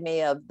reminded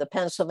me of the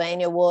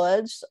Pennsylvania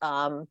woods.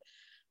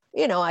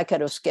 I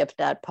could have skipped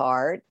that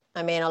part.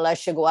 I mean,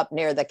 unless you go up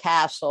near the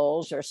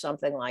castles or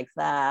something like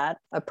that,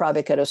 I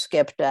probably could have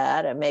skipped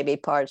that. And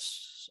maybe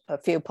a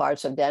few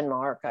parts of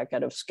Denmark I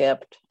could have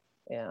skipped,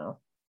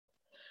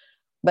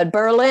 But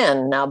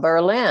Berlin,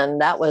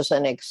 that was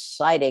an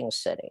exciting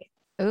city.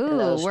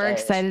 Ooh, we're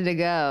excited to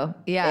go.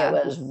 Yeah.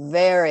 It was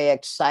very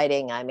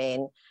exciting. I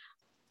mean,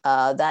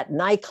 that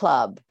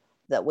nightclub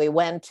that we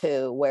went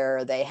to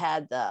where they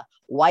had the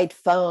white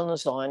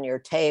phones on your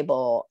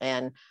table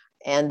and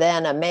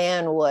then a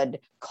man would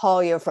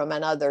call you from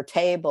another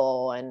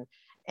table and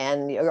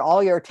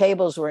all your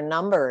tables were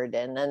numbered.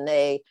 And then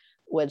they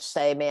would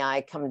say, may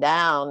I come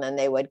down? And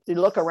they would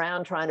look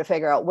around trying to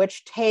figure out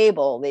which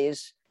table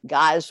these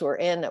guys were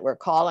in that were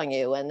calling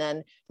you. And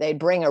then they'd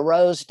bring a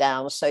rose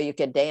down so you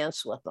could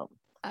dance with them.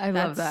 I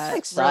love that.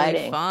 That's Really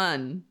exciting.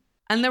 fun.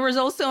 And there was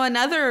also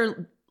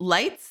another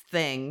lights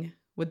thing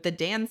with the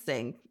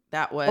dancing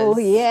that was. Oh,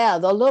 yeah.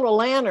 The little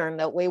lantern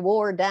that we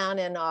wore down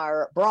in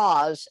our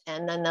bras,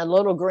 and then the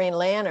little green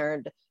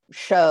lantern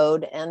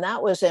showed, and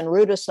that was in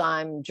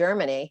Rudesheim,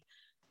 Germany.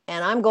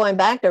 And I'm going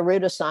back to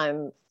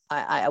Rudesheim.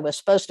 I was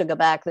supposed to go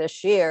back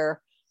this year,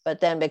 but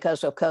then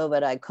because of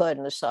COVID, I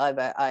couldn't. So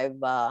I've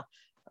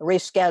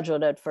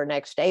rescheduled it for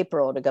next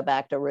April to go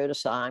back to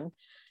Rudesheim.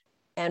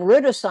 And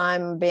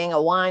Rudesheim being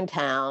a wine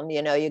town,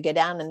 you know, you get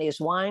down in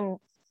these wine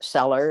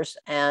cellars,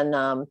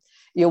 and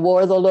you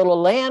wore the little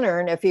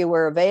lantern if you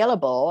were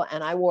available.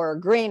 And I wore a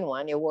green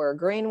one. You wore a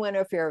green one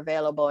if you're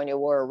available, and you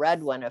wore a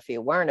red one if you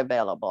weren't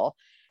available.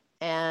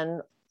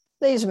 And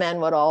these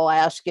men would all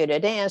ask you to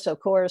dance. Of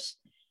course,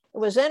 it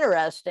was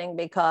interesting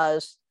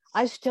because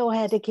I still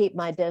had to keep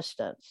my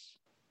distance.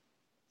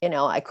 You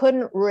know, I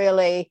couldn't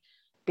really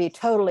be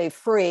totally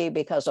free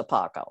because of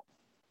Paco.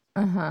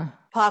 Uh-huh.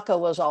 Paco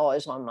was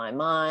always on my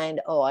mind.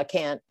 Oh, I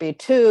can't be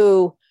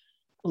too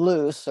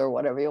loose, or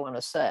whatever you want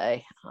to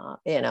say,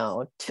 you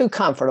know, too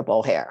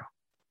comfortable here.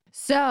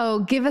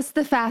 So give us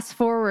the fast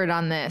forward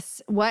on this.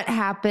 What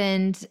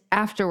happened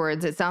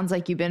afterwards? It sounds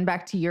like you've been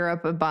back to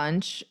Europe a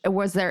bunch.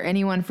 Was there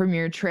anyone from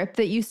your trip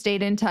that you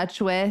stayed in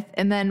touch with?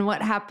 And then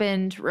what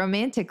happened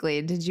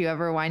romantically? Did you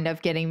ever wind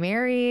up getting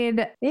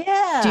married?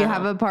 Yeah. Do you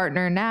have a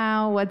partner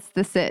now? What's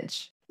the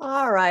sitch?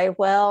 All right.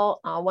 Well,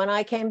 when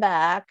I came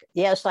back,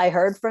 yes, I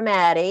heard from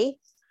Addie,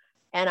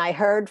 and I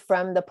heard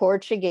from the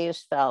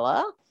Portuguese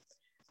fella.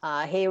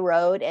 He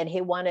wrote, and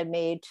he wanted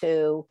me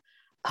to,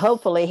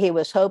 hopefully he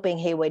was hoping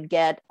he would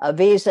get a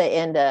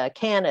visa into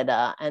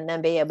Canada and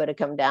then be able to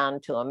come down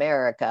to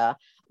America.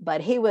 But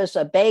he was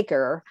a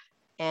baker,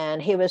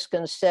 and he was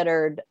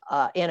considered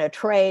in a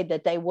trade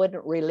that they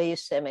wouldn't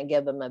release him and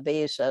give him a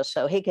visa.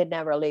 So he could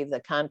never leave the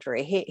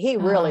country. He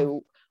really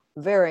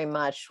very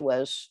much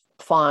was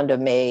fond of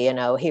me. You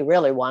know, he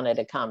really wanted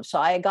to come. So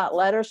I got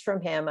letters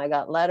from him. I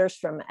got letters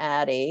from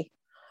Addie.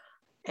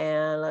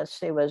 And let's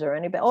see, was there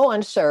anybody? Oh,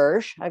 and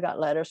Serge. I got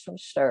letters from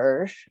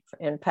Serge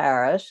in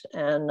Paris.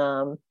 And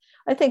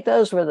I think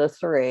those were the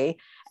three.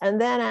 And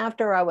then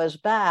after I was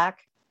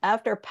back,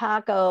 after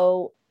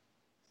Paco,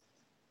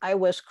 I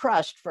was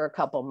crushed for a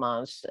couple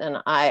months, and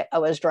I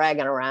was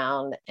dragging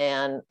around.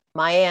 And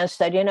my aunt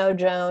said, you know,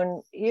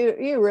 Joan,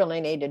 you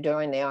really need to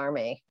join the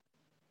Army.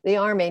 The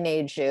Army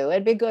needs you.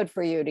 It'd be good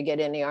for you to get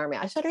in the Army.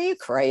 I said, are you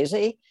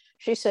crazy?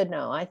 She said,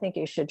 no, I think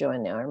you should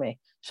join the Army.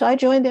 So I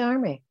joined the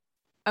Army.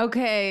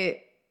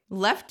 Okay.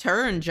 Left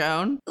turn,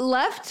 Joan.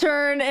 Left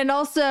turn. And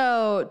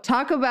also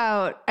talk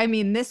about, I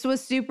mean, this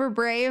was super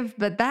brave,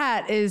 but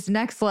that is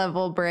next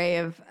level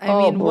brave. I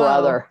mean,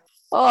 brother.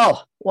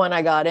 Oh, when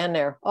I got in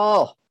there,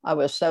 I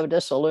was so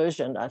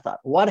disillusioned. I thought,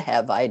 what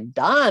have I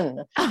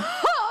done?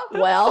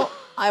 Well,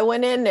 I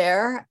went in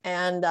there,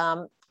 and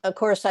of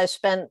course, I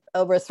spent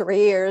over 3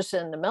 years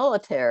in the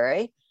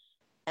military.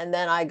 And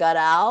then I got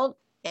out,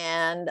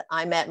 and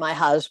I met my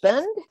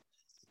husband.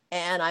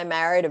 And I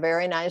married a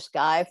very nice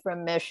guy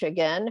from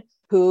Michigan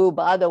who,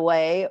 by the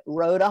way,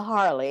 rode a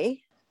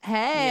Harley.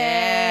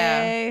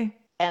 Hey. Yeah.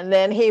 And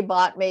then he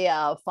bought me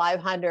a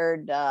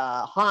 500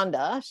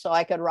 Honda so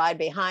I could ride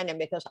behind him,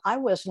 because I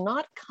was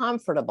not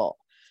comfortable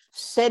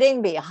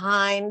sitting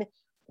behind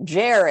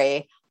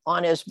Jerry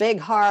on his big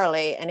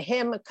Harley and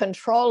him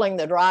controlling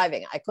the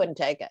driving. I couldn't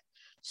take it.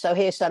 So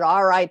he said,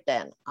 all right,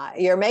 then,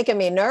 you're making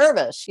me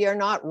nervous. You're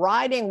not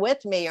riding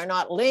with me. You're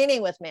not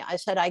leaning with me. I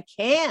said, I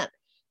can't.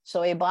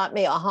 So he bought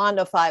me a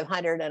Honda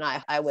 500, and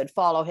I would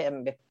follow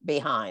him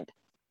behind.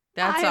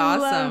 That's I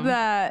awesome. love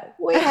that.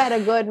 We had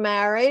a good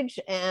marriage.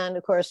 And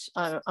of course,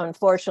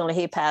 unfortunately,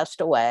 he passed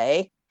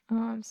away.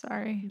 Oh, I'm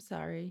sorry. I'm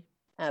sorry.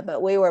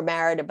 But we were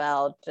married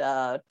about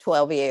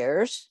 12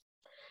 years.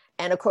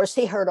 And of course,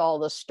 he heard all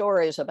the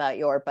stories about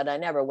Europe, but I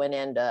never went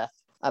into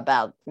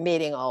about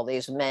meeting all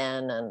these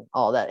men and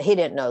all that. He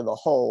didn't know the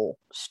whole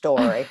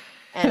story.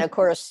 And of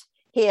course,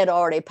 he had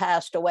already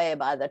passed away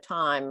by the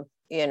time,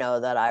 you know,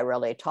 that I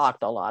really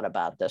talked a lot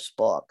about this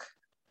book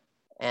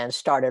and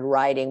started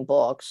writing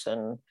books.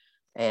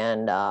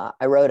 And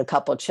I wrote a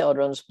couple of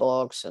children's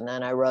books. And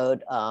then I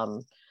wrote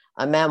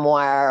a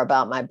memoir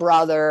about my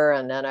brother.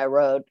 And then I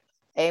wrote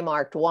A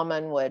Marked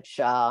Woman, which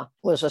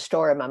was a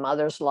story of my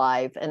mother's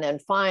life. And then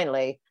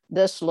finally,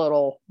 this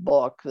little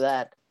book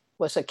that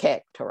was a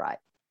kick to write.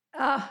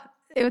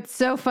 It's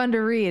so fun to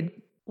read.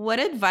 What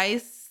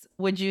advice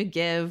would you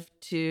give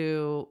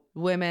to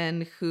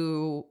women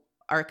who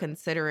are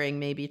considering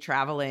maybe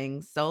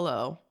traveling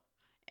solo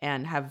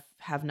and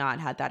have not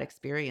had that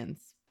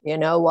experience? You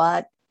know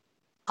what?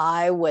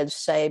 I would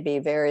say be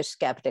very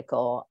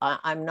skeptical.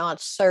 I'm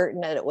not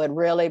certain that it would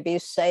really be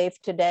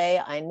safe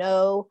today. I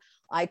know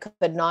I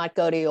could not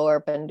go to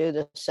Europe and do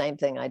the same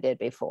thing I did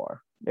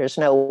before. There's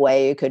no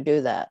way you could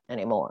do that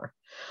anymore.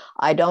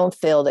 I don't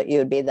feel that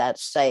you'd be that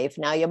safe.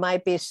 Now, you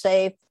might be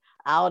safe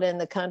out in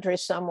the country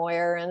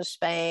somewhere in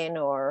Spain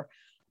or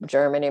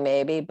Germany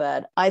maybe,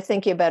 but I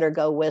think you better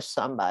go with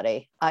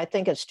somebody. I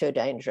think it's too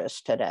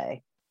dangerous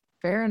today.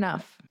 Fair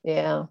enough.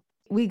 Yeah.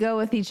 we go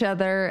with each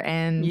other,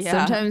 and Yeah.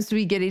 sometimes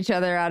we get each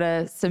other out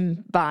of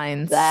some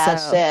binds.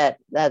 That's so. it.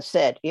 That's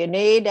it. You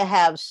need to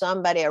have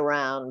somebody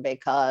around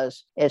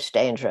because it's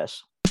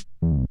dangerous.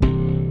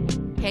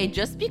 Hey,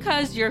 just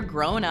because you're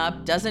grown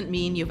up doesn't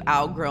mean you've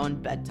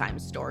outgrown bedtime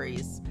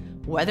stories.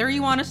 Whether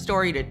you want a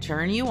story to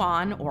turn you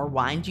on or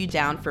wind you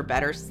down for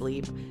better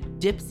sleep,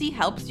 Dipsy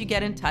helps you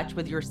get in touch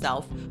with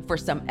yourself for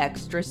some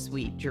extra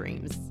sweet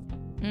dreams.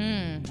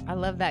 I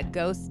love that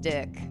ghost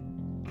stick.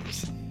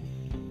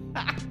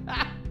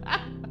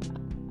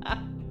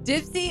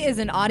 Dipsy is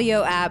an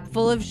audio app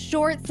full of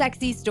short,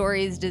 sexy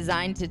stories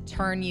designed to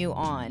turn you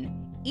on.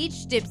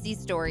 Each Dipsy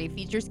story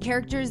features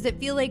characters that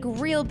feel like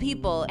real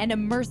people and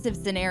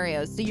immersive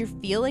scenarios, so you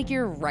feel like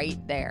you're right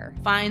there.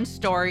 Find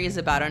stories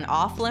about an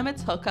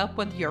off-limits hookup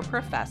with your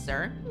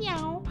professor,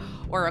 meow,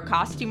 or a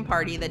costume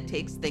party that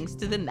takes things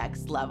to the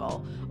next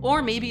level.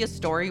 Or maybe a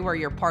story where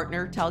your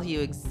partner tells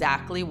you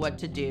exactly what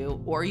to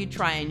do, or you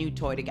try a new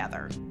toy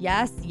together.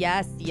 Yes,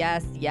 yes,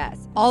 yes,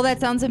 yes. All that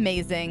sounds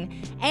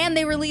amazing. And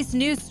they release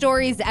new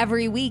stories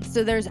every week,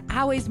 so there's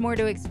always more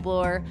to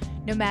explore.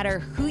 No matter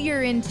who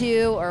you're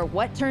into or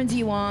what turns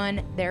you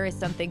on, there is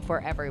something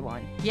for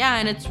everyone. Yeah,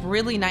 and it's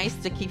really nice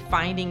to keep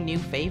finding new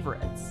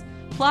favorites.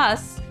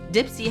 Plus,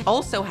 Dipsy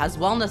also has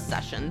wellness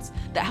sessions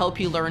that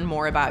help you learn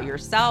more about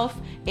yourself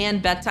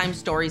and bedtime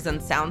stories and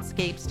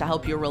soundscapes to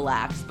help you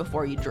relax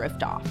before you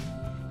drift off.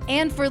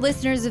 And for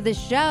listeners of the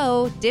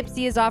show,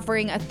 Dipsy is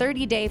offering a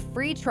 30-day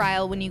free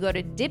trial when you go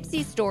to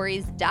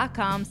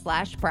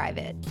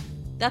dipsystories.com/private.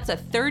 That's a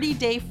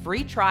 30-day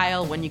free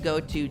trial when you go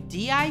to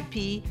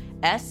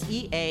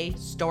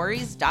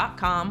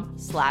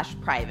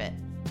dipseastories.com/private.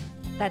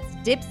 That's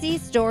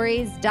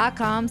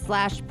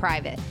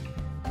dipsystories.com/private.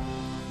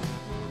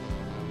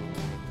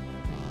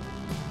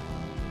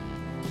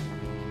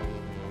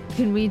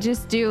 Can we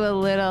just do a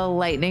little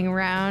lightning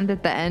round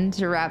at the end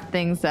to wrap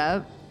things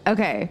up?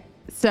 Okay,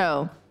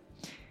 so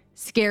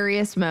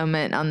scariest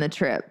moment on the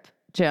trip.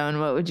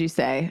 Joan, what would you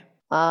say?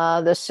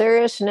 The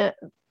serious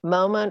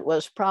moment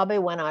was probably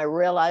when I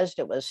realized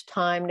it was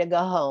time to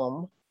go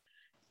home.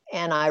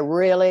 And I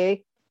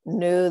really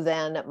knew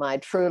then that my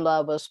true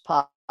love was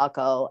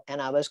Paco,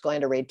 and I was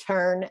going to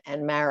return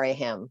and marry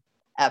him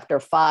after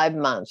 5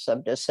 months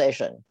of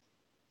decision.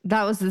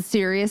 That was the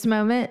serious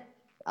moment?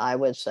 I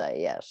would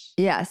say yes.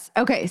 Yes.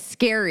 Okay,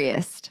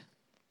 scariest.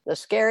 The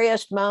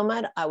scariest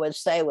moment I would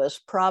say was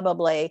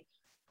probably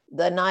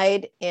the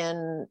night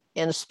in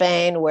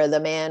Spain where the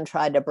man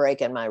tried to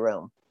break in my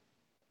room.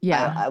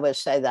 Yeah. I would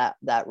say that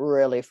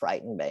really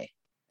frightened me.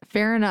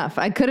 Fair enough.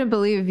 I couldn't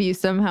believe you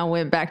somehow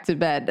went back to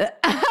bed.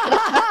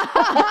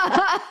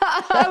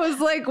 I was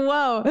like,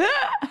 whoa.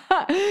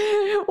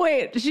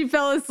 Wait, she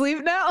fell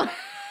asleep now?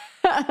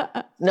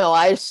 No,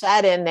 I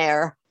sat in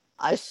there.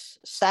 I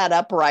sat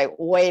upright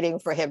waiting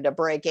for him to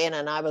break in,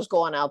 and I was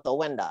going out the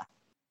window.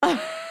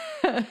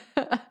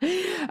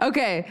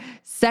 Okay,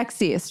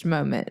 sexiest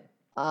moment.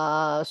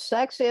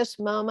 Sexiest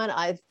moment,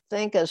 I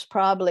think, is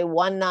probably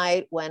one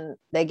night when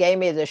they gave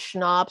me the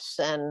schnapps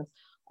and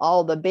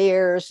all the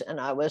beers, and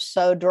I was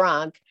so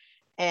drunk,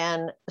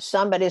 and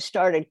somebody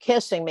started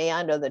kissing me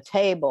under the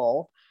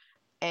table,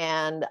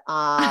 and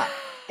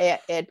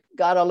it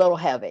got a little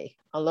heavy,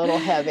 a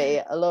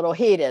little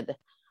heated,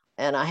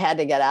 and I had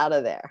to get out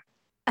of there.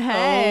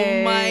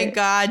 Hey. Oh my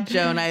God,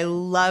 Joan, I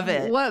love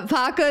it. What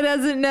Paco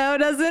doesn't know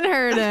doesn't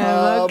hurt him,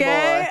 Oh,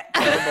 okay?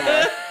 boy.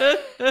 Oh,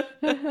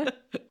 boy.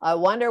 I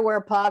wonder where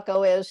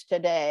Paco is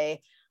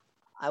today.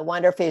 I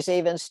wonder if he's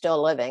even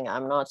still living.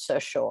 I'm not so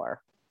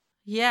sure.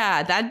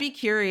 Yeah, that'd be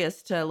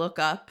curious to look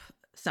up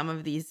some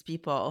of these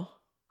people.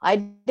 I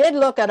did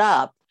look it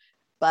up,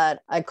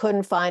 but I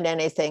couldn't find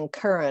anything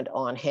current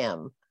on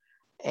him.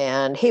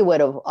 And he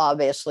would have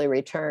obviously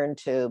returned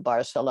to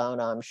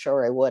Barcelona. I'm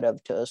sure he would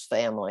have, to his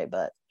family,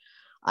 but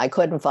I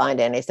couldn't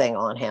find anything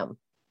on him.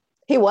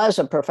 He was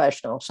a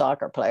professional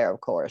soccer player,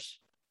 of course,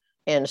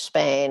 in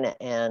Spain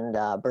and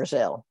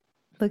Brazil.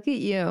 Look at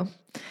you.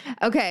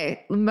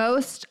 Okay,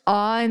 most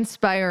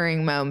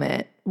awe-inspiring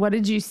moment. What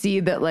did you see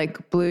that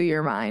like blew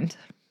your mind?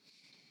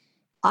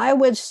 I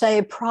would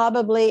say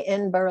probably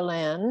in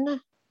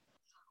Berlin,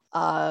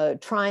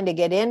 trying to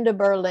get into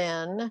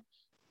Berlin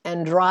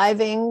and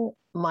driving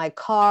my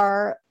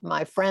car,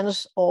 my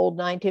friend's old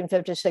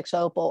 1956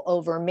 Opel,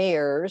 over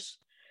mirrors,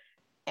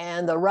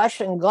 and the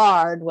Russian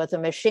guard with a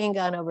machine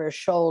gun over his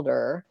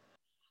shoulder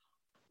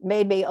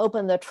made me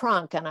open the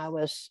trunk, and I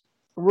was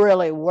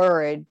really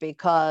worried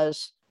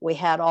because we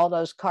had all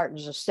those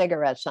cartons of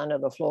cigarettes under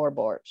the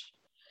floorboards,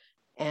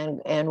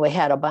 and we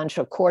had a bunch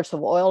of quarts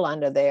of oil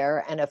under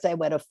there, and if they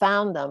would have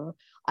found them,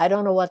 I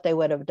don't know what they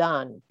would have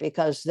done,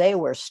 because they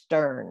were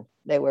stern.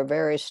 They were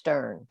very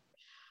stern.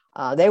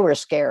 They were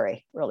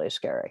scary, really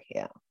scary.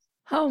 Yeah.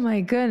 Oh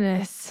my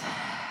goodness.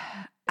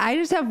 I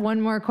just have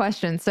one more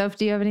question. Soph,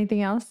 do you have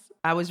anything else?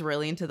 I was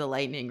really into the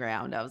lightning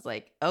round. I was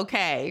like,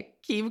 okay,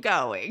 keep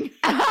going.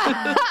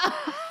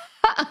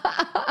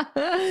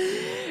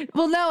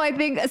 Well, no, I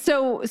think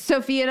so.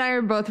 Sophie and I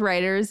are both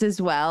writers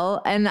as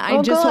well. And I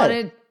Oh, just good.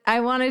 wanted, I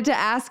wanted to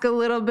ask a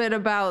little bit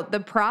about the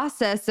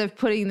process of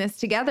putting this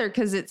together,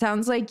 because it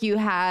sounds like you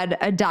had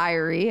a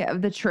diary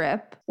of the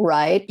trip.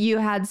 Right. You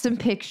had some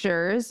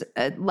pictures,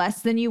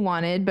 less than you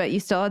wanted, but you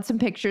still had some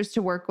pictures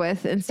to work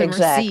with and some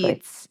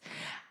receipts.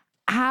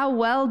 How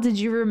well did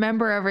you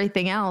remember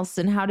everything else,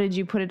 and how did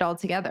you put it all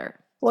together?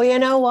 Well, you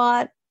know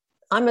what?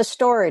 I'm a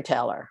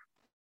storyteller,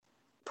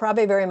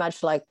 probably very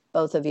much like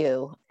both of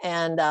you.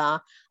 And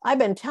I've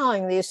been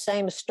telling these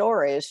same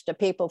stories to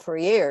people for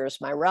years,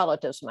 my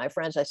relatives, my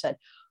friends. I said,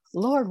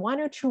 Lord, why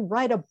don't you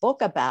write a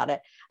book about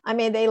it? I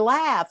mean, they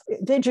laugh.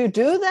 Did you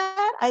do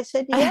that? I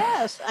said,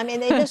 yes. I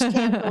mean, they just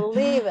can't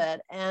believe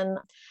it. And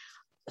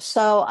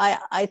so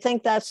I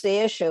think that's the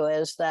issue,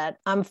 is that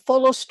I'm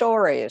full of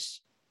stories.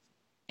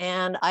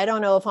 And I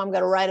don't know if I'm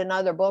going to write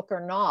another book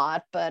or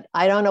not, but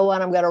I don't know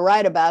what I'm going to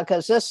write about,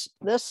 because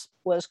this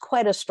was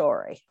quite a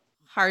story.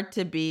 Hard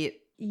to beat.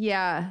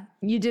 Yeah,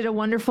 you did a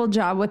wonderful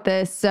job with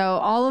this. So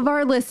all of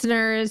our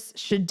listeners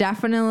should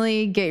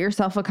definitely get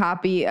yourself a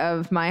copy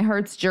of My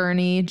Heart's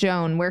Journey.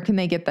 Joan, where can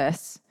they get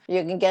this?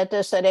 You can get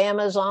this at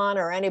Amazon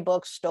or any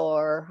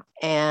bookstore.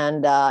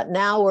 And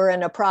now we're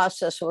in the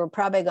process. We're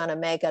probably going to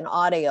make an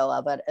audio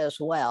of it as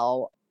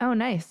well. Oh,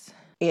 nice.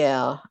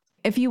 Yeah.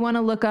 If you want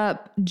to look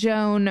up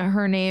Joan,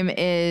 her name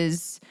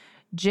is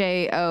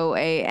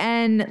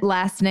Joan,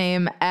 last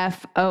name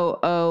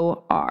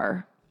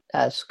Foor.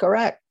 That's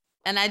correct.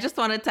 And I just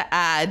wanted to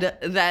add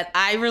that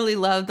I really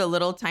love the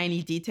little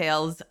tiny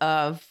details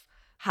of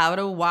how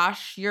to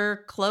wash your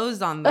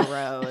clothes on the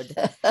road.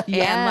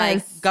 And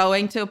like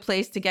going to a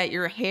place to get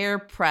your hair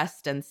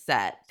pressed and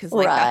set. Because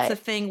like that's a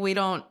thing we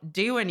don't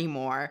do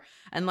anymore.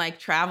 And like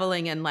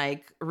traveling and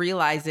like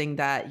realizing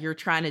that you're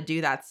trying to do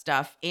that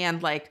stuff.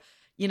 And like,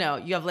 you know,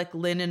 you have like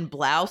linen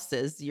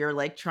blouses you're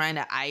like trying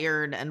to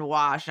iron and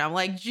wash. I'm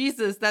like,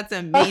 Jesus, that's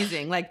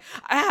amazing. Like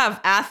I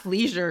have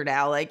athleisure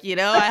now. Like, you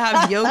know, I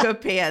have yoga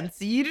pants.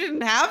 You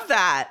didn't have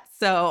that.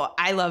 So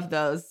I love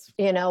those.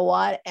 You know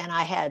what? And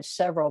I had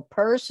several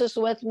purses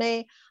with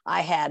me.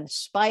 I had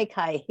spike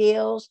high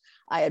heels.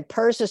 I had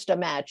purses to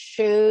match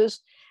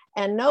shoes.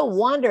 And no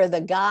wonder the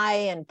guy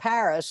in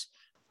Paris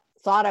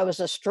thought I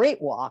was a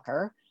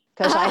streetwalker,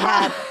 because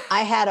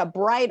I had a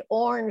bright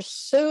orange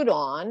suit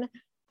on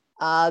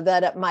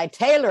that my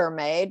tailor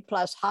made,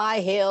 plus high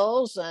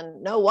heels.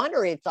 And no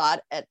wonder he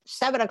thought at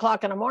 7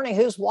 o'clock in the morning,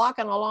 who's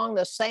walking along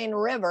the Seine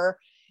River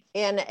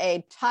in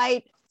a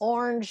tight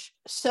orange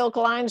silk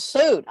lined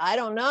suit? I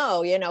don't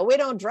know. You know, we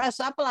don't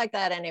dress up like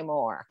that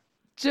anymore.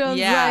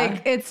 Joan's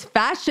like, it's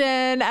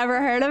fashion.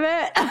 Ever heard of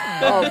it?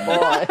 Oh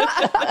boy.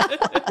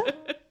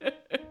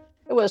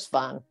 It was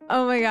fun.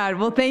 Oh my God.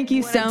 Well, thank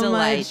you so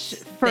much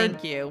for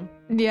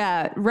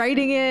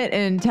writing it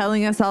and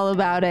telling us all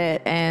about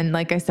it. And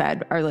like I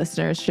said, our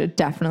listeners should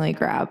definitely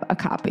grab a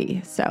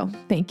copy. So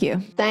thank you.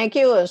 Thank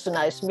you. It was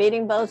nice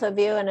meeting both of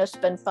you, and it's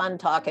been fun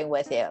talking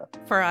with you.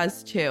 For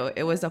us too.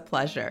 It was a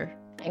pleasure.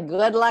 And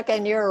good luck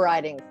in your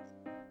writing.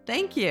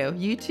 Thank you.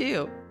 You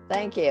too.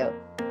 Thank you.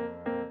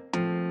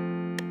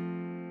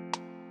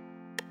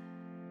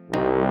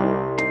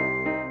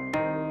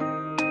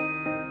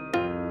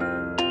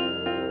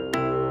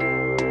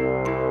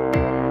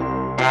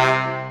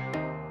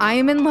 I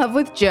am in love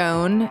with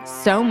Joan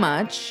so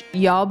much.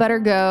 Y'all better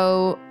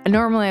go.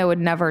 Normally, I would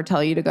never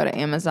tell you to go to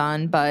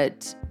Amazon,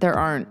 but there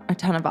aren't a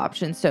ton of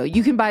options. So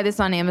you can buy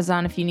this on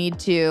Amazon if you need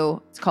to.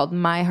 It's called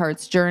My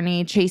Heart's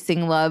Journey,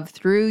 Chasing Love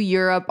Through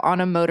Europe on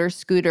a Motor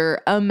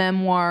Scooter, a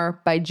memoir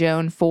by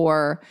Joan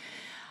Four.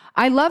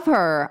 I love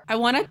her. I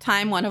want to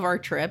time one of our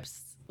trips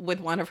with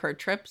one of her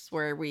trips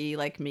where we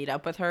like meet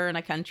up with her in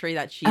a country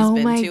that she's been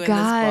to in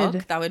this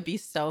book. That would be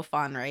so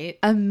fun, right?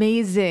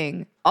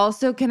 Amazing.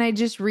 Also, can I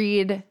just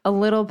read a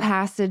little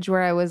passage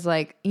where I was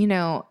like, you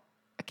know,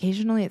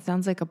 occasionally it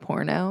sounds like a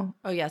porno.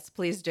 Oh, yes,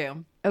 please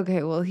do.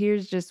 Okay, well,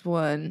 here's just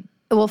one.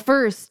 Well,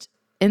 first,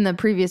 in the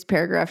previous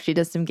paragraph, she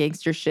does some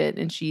gangster shit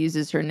and she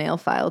uses her nail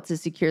file to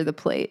secure the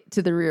plate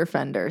to the rear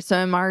fender. So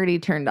I'm already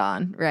turned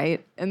on,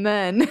 right? And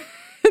then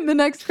the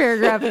next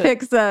paragraph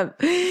picks up.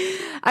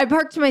 I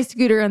parked my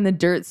scooter on the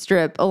dirt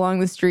strip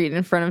along the street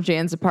in front of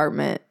Jan's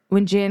apartment.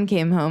 When Jan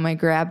came home, I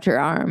grabbed her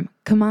arm.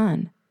 Come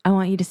on, I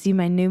want you to see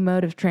my new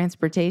mode of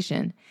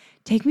transportation.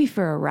 Take me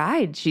for a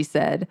ride, she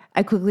said.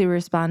 I quickly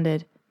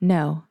responded,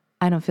 no,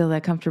 I don't feel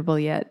that comfortable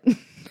yet.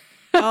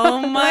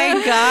 Oh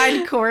my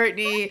God,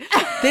 Courtney.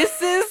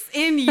 This is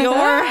in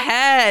your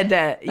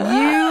head. You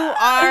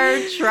are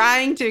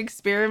trying to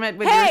experiment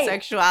with your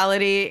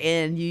sexuality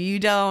and you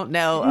don't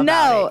know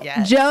about it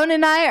yet. Joan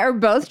and I are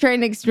both trying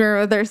to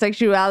experiment with our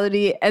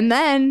sexuality. And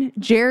then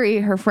Jerry,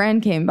 her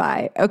friend, came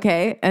by.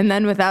 Okay. And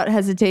then without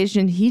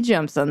hesitation, he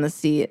jumps on the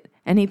seat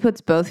and he puts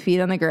both feet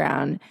on the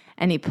ground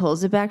and he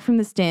pulls it back from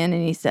the stand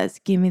and he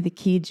says, give me the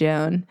key,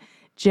 Joan.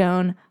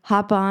 Joan,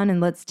 hop on and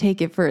let's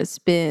take it for a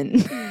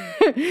spin.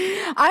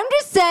 I'm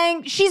just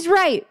saying, she's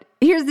right.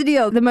 Here's the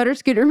deal. The motor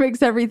scooter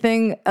makes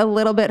everything a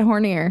little bit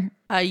hornier.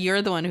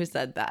 You're the one who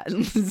said that.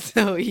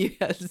 So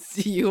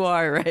yes, you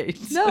are right.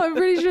 No, I'm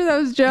pretty sure that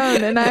was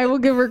Joan, and I will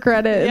give her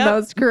credit. Yep. And that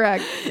was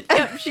correct.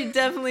 Yep, she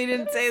definitely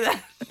didn't say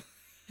that.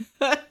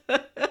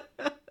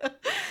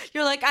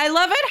 You're like, I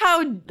love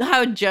it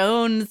how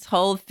Joan's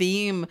whole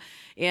theme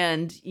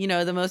and, you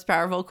know, the most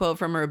powerful quote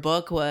from her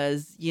book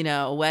was, you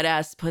know, wet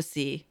ass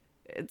pussy.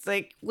 It's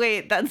like,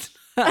 wait, that's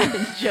not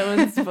in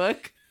Joan's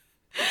book.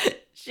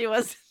 She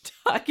wasn't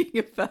talking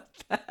about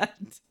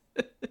that.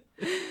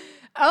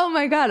 Oh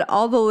my God.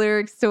 All the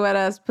lyrics to Wet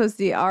Ass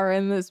Pussy are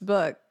in this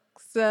book.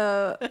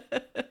 So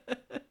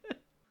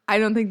I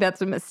don't think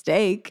that's a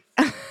mistake.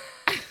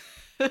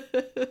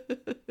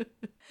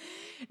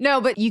 No,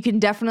 but you can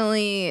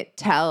definitely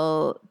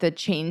tell the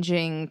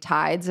changing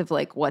tides of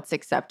like what's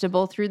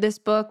acceptable through this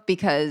book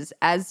because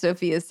as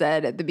Sophia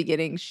said at the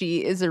beginning,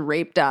 she is a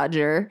rape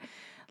dodger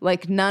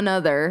like none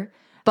other.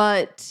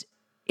 But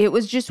it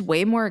was just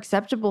way more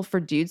acceptable for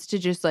dudes to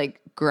just like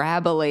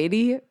grab a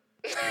lady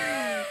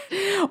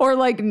or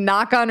like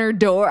knock on her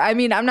door. I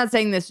mean, I'm not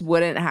saying this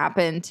wouldn't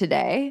happen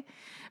today,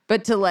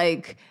 but to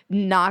like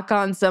knock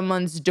on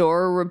someone's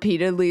door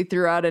repeatedly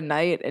throughout a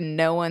night and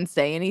no one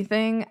say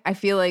anything, I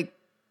feel like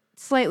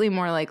slightly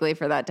more likely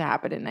for that to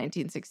happen in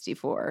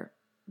 1964.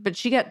 But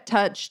she got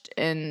touched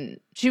and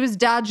she was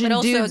dodging but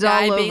also dudes a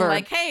guy all being over.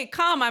 like, hey,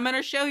 come, I'm going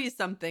to show you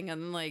something.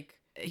 And like,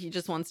 he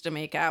just wants to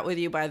make out with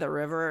you by the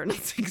river and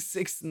it's like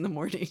 6 a.m.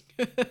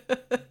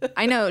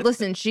 I know.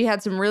 Listen, she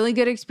had some really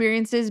good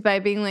experiences by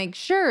being like,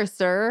 sure,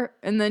 sir.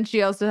 And then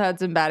she also had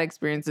some bad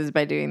experiences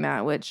by doing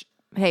that, which,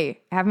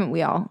 hey, haven't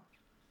we all?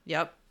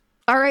 Yep.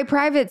 All right,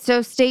 Private.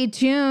 So stay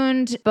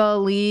tuned.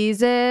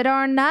 Belize it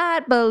or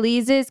not,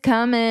 Belize is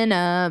coming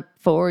up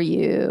for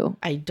you.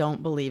 I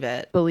don't believe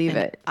it. Believe And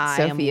it, I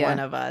Sophia. am one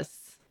of us.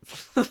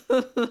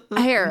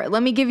 Here,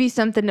 let me give you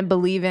something to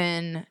believe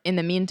in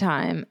the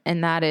meantime,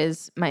 and that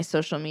is my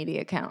social media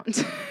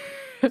account.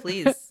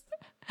 Please.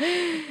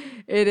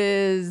 It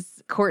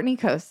is Courtney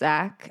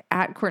Kosak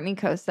at Courtney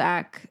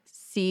Kosak,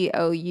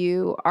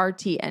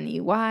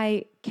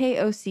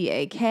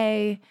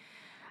 COURTNEYKOCAK.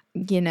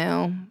 You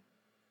know,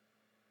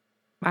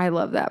 I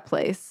love that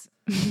place.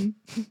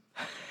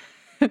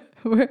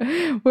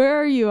 Where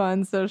are you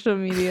on social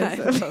media? I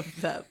love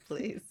that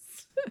place.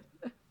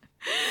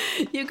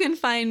 You can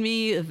find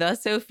me, the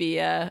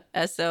Sophia,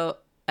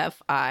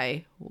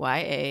 SOFIYA,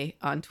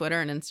 on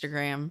Twitter and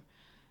Instagram.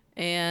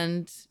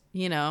 And,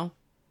 you know,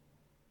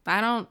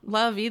 I don't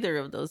love either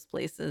of those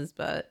places,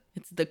 but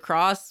it's the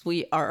cross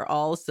we are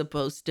all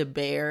supposed to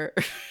bear.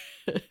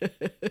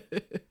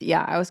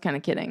 Yeah, I was kind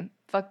of kidding.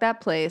 Fuck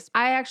that place.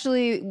 I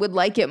actually would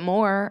like it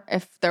more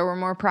if there were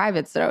more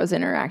privates that I was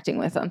interacting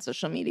with on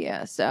social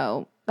media.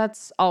 So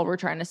that's all we're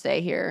trying to say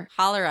here.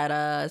 Holler at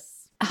us.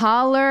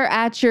 Holler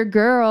at your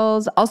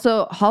girls.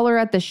 Also, holler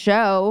at the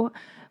show,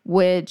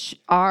 which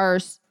our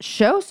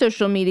show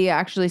social media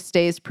actually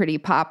stays pretty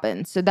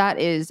poppin'. So that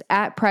is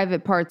at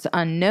Private Parts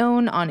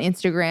Unknown on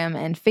Instagram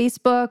and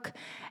Facebook,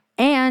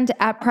 and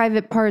at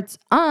Private Parts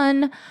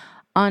On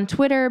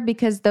Twitter,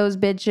 because those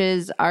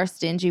bitches are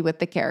stingy with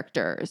the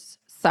characters.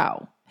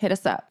 So hit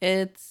us up.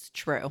 It's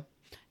true.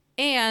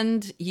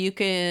 And you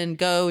can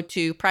go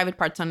to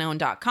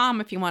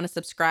privatepartsunknown.com if you want to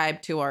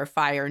subscribe to our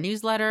Fire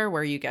newsletter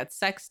where you get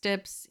sex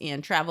tips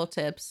and travel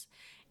tips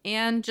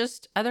and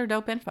just other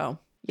dope info.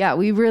 Yeah,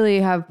 we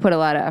really have put a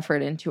lot of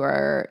effort into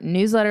our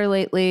newsletter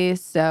lately.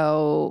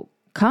 So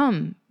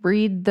come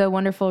read the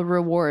wonderful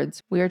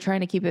rewards. We are trying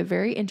to keep it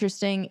very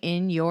interesting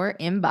in your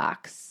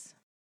inbox.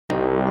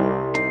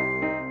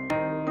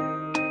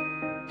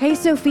 Hey,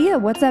 Sophia,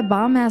 what's that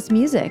bomb-ass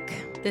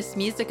music? This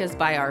music is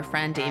by our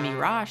friend Amy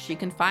Rosh. You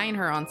can find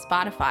her on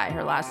Spotify.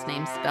 Her last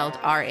name's spelled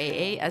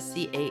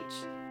R-A-A-S-C-H.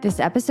 This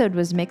episode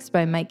was mixed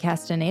by Mike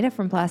Castaneda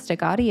from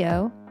Plastic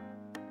Audio.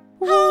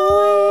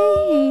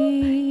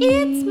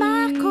 It's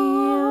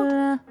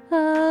Michael.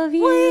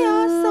 We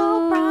are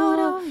so proud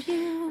of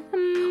you.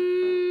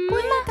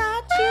 We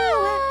got you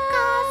a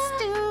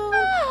costume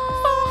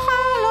for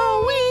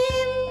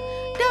Halloween.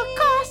 The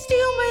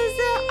costume is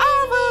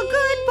of a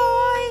good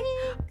boy,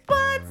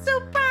 but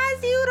surprise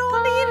you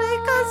don't need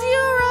it because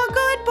you're a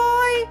good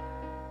boy.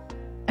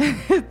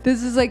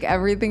 This is like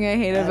everything I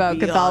hate about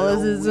Happy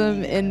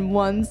Catholicism Halloween. in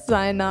one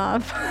sign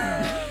off.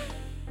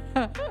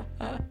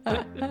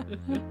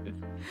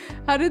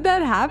 How did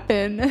that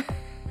happen?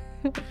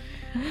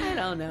 I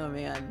don't know,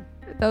 man.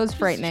 That was Just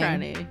frightening.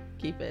 trying to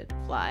keep it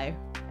fly.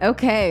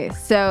 Okay,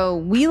 so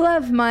we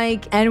love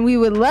Mike, and we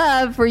would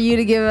love for you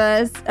to give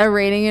us a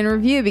rating and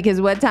review, because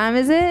what time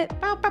is it?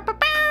 Bow, bow, bow,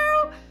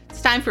 bow.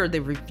 It's time for the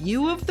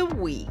review of the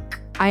week.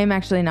 I am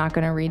actually not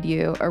going to read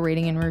you a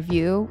rating and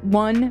review.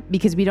 One,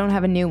 because we don't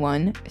have a new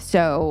one.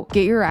 So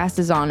get your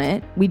asses on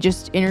it. We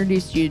just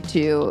introduced you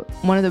to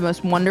one of the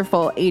most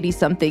wonderful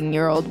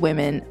 80-something-year-old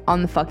women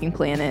on the fucking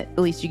planet.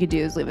 The least you could do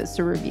is leave us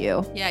a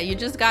review. Yeah, you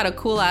just got a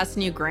cool ass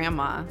new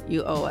grandma.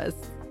 You owe us.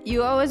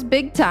 You owe us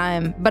big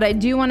time. But I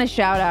do want to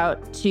shout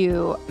out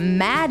to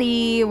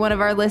Maddie, one of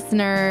our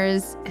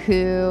listeners,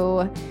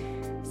 who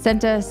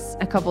sent us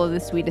a couple of the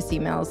sweetest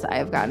emails I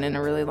have gotten in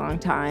a really long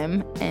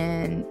time.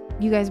 And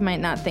You guys might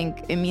not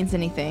think it means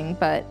anything,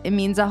 but it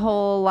means a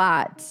whole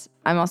lot.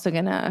 I'm also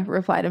going to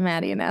reply to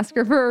Maddie and ask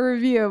her for a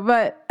review,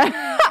 but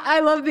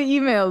I love the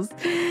emails.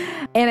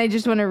 And I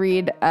just want to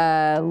read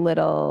a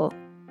little,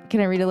 can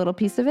I read a little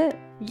piece of it?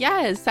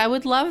 Yes, I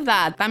would love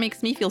that. That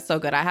makes me feel so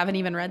good. I haven't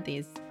even read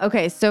these.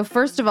 Okay, so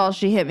first of all,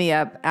 she hit me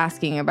up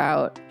asking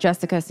about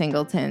Jessica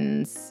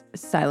Singleton's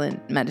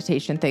silent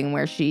meditation thing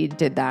where she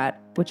did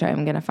that, which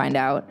I'm going to find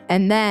out.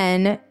 And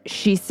then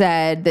she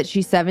said that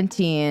she's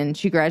 17,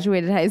 she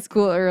graduated high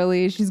school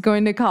early, she's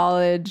going to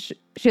college,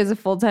 she has a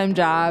full-time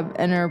job,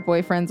 and her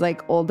boyfriend's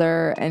like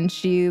older, and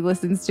she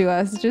listens to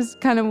us just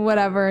kind of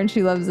whatever, and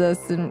she loves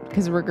us and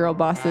because we're girl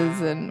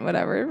bosses and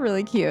whatever.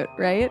 Really cute,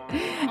 right?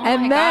 Oh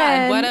and my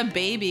then, God, what a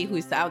baby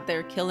who's out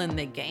there killing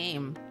the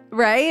game.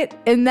 Right?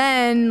 And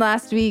then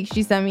last week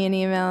she sent me an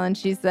email and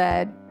she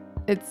said,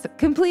 it's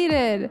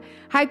completed.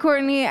 Hi,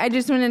 Courtney. I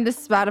just went into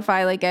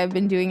Spotify like I've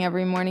been doing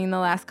every morning the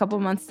last couple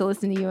months to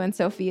listen to you and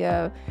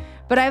Sophia.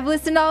 But I've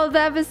listened to all of the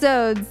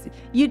episodes.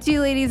 You two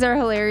ladies are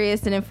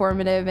hilarious and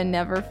informative and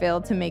never fail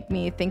to make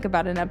me think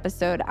about an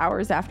episode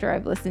hours after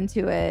I've listened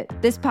to it.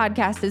 This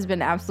podcast has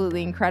been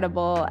absolutely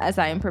incredible as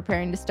I am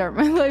preparing to start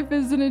my life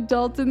as an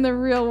adult in the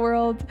real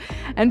world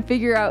and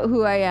figure out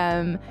who I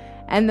am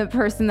and the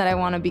person that I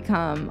want to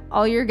become.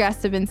 All your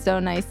guests have been so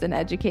nice and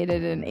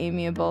educated and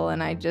amiable,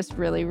 and I just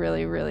really,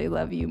 really, really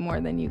love you more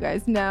than you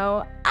guys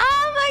know.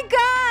 Oh my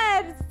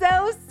God,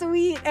 so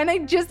sweet. And I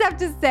just have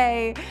to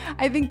say,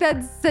 I think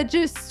that's such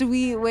a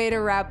sweet way to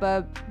wrap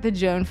up the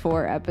Joan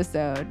 4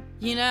 episode.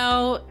 You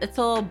know, it's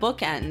a little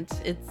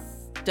bookend.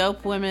 It's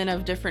dope women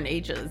of different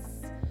ages.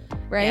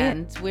 Right?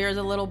 And we're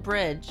the little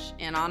bridge.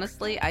 And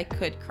honestly, I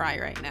could cry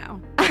right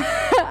now.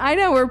 I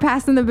know, we're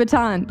passing the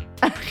baton.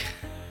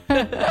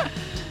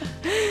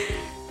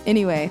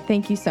 Anyway,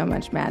 thank you so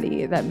much,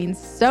 Maddie. That means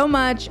so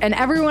much. And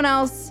everyone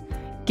else,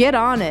 get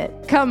on it.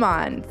 Come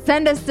on.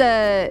 Send us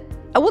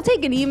we'll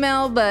take an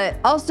email, but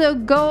also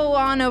go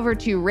on over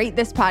to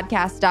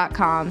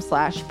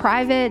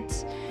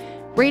ratethispodcast.com/private.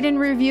 Rate and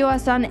review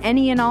us on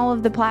any and all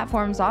of the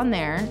platforms on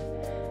there.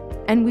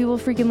 And we will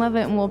freaking love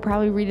it, and we'll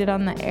probably read it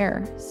on the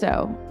air.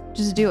 So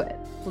just do it.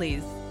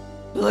 Please.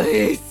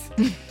 Please.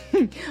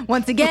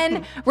 Once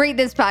again,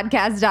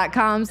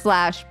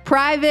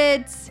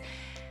 ratethispodcast.com/private.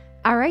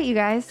 All right, you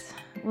guys.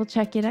 We'll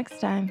check you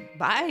next time.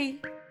 Bye.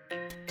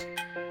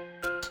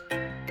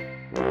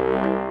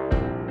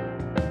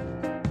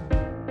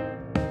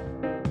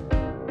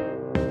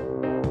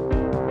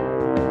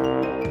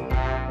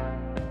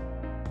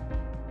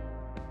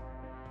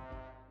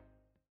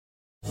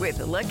 With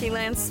the Lucky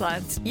Land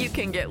Slots, you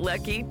can get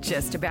lucky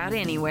just about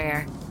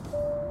anywhere.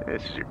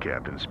 This is your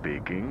captain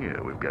speaking.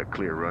 We've got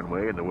clear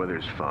runway and the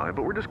weather's fine,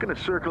 but we're just going to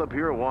circle up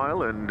here a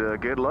while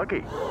and get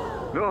lucky.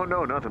 No,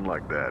 nothing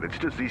like that. It's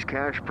just these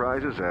cash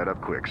prizes add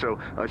up quick. So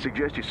I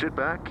suggest you sit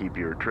back, keep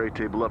your tray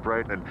table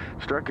upright, and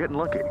start getting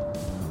lucky.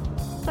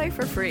 Play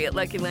for free at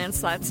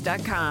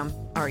LuckyLandSlots.com.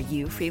 Are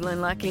you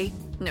feeling lucky?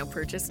 No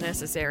purchase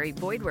necessary.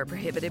 Void where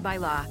prohibited by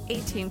law.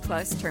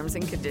 18+ terms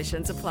and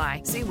conditions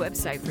apply. See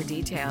website for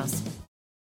details.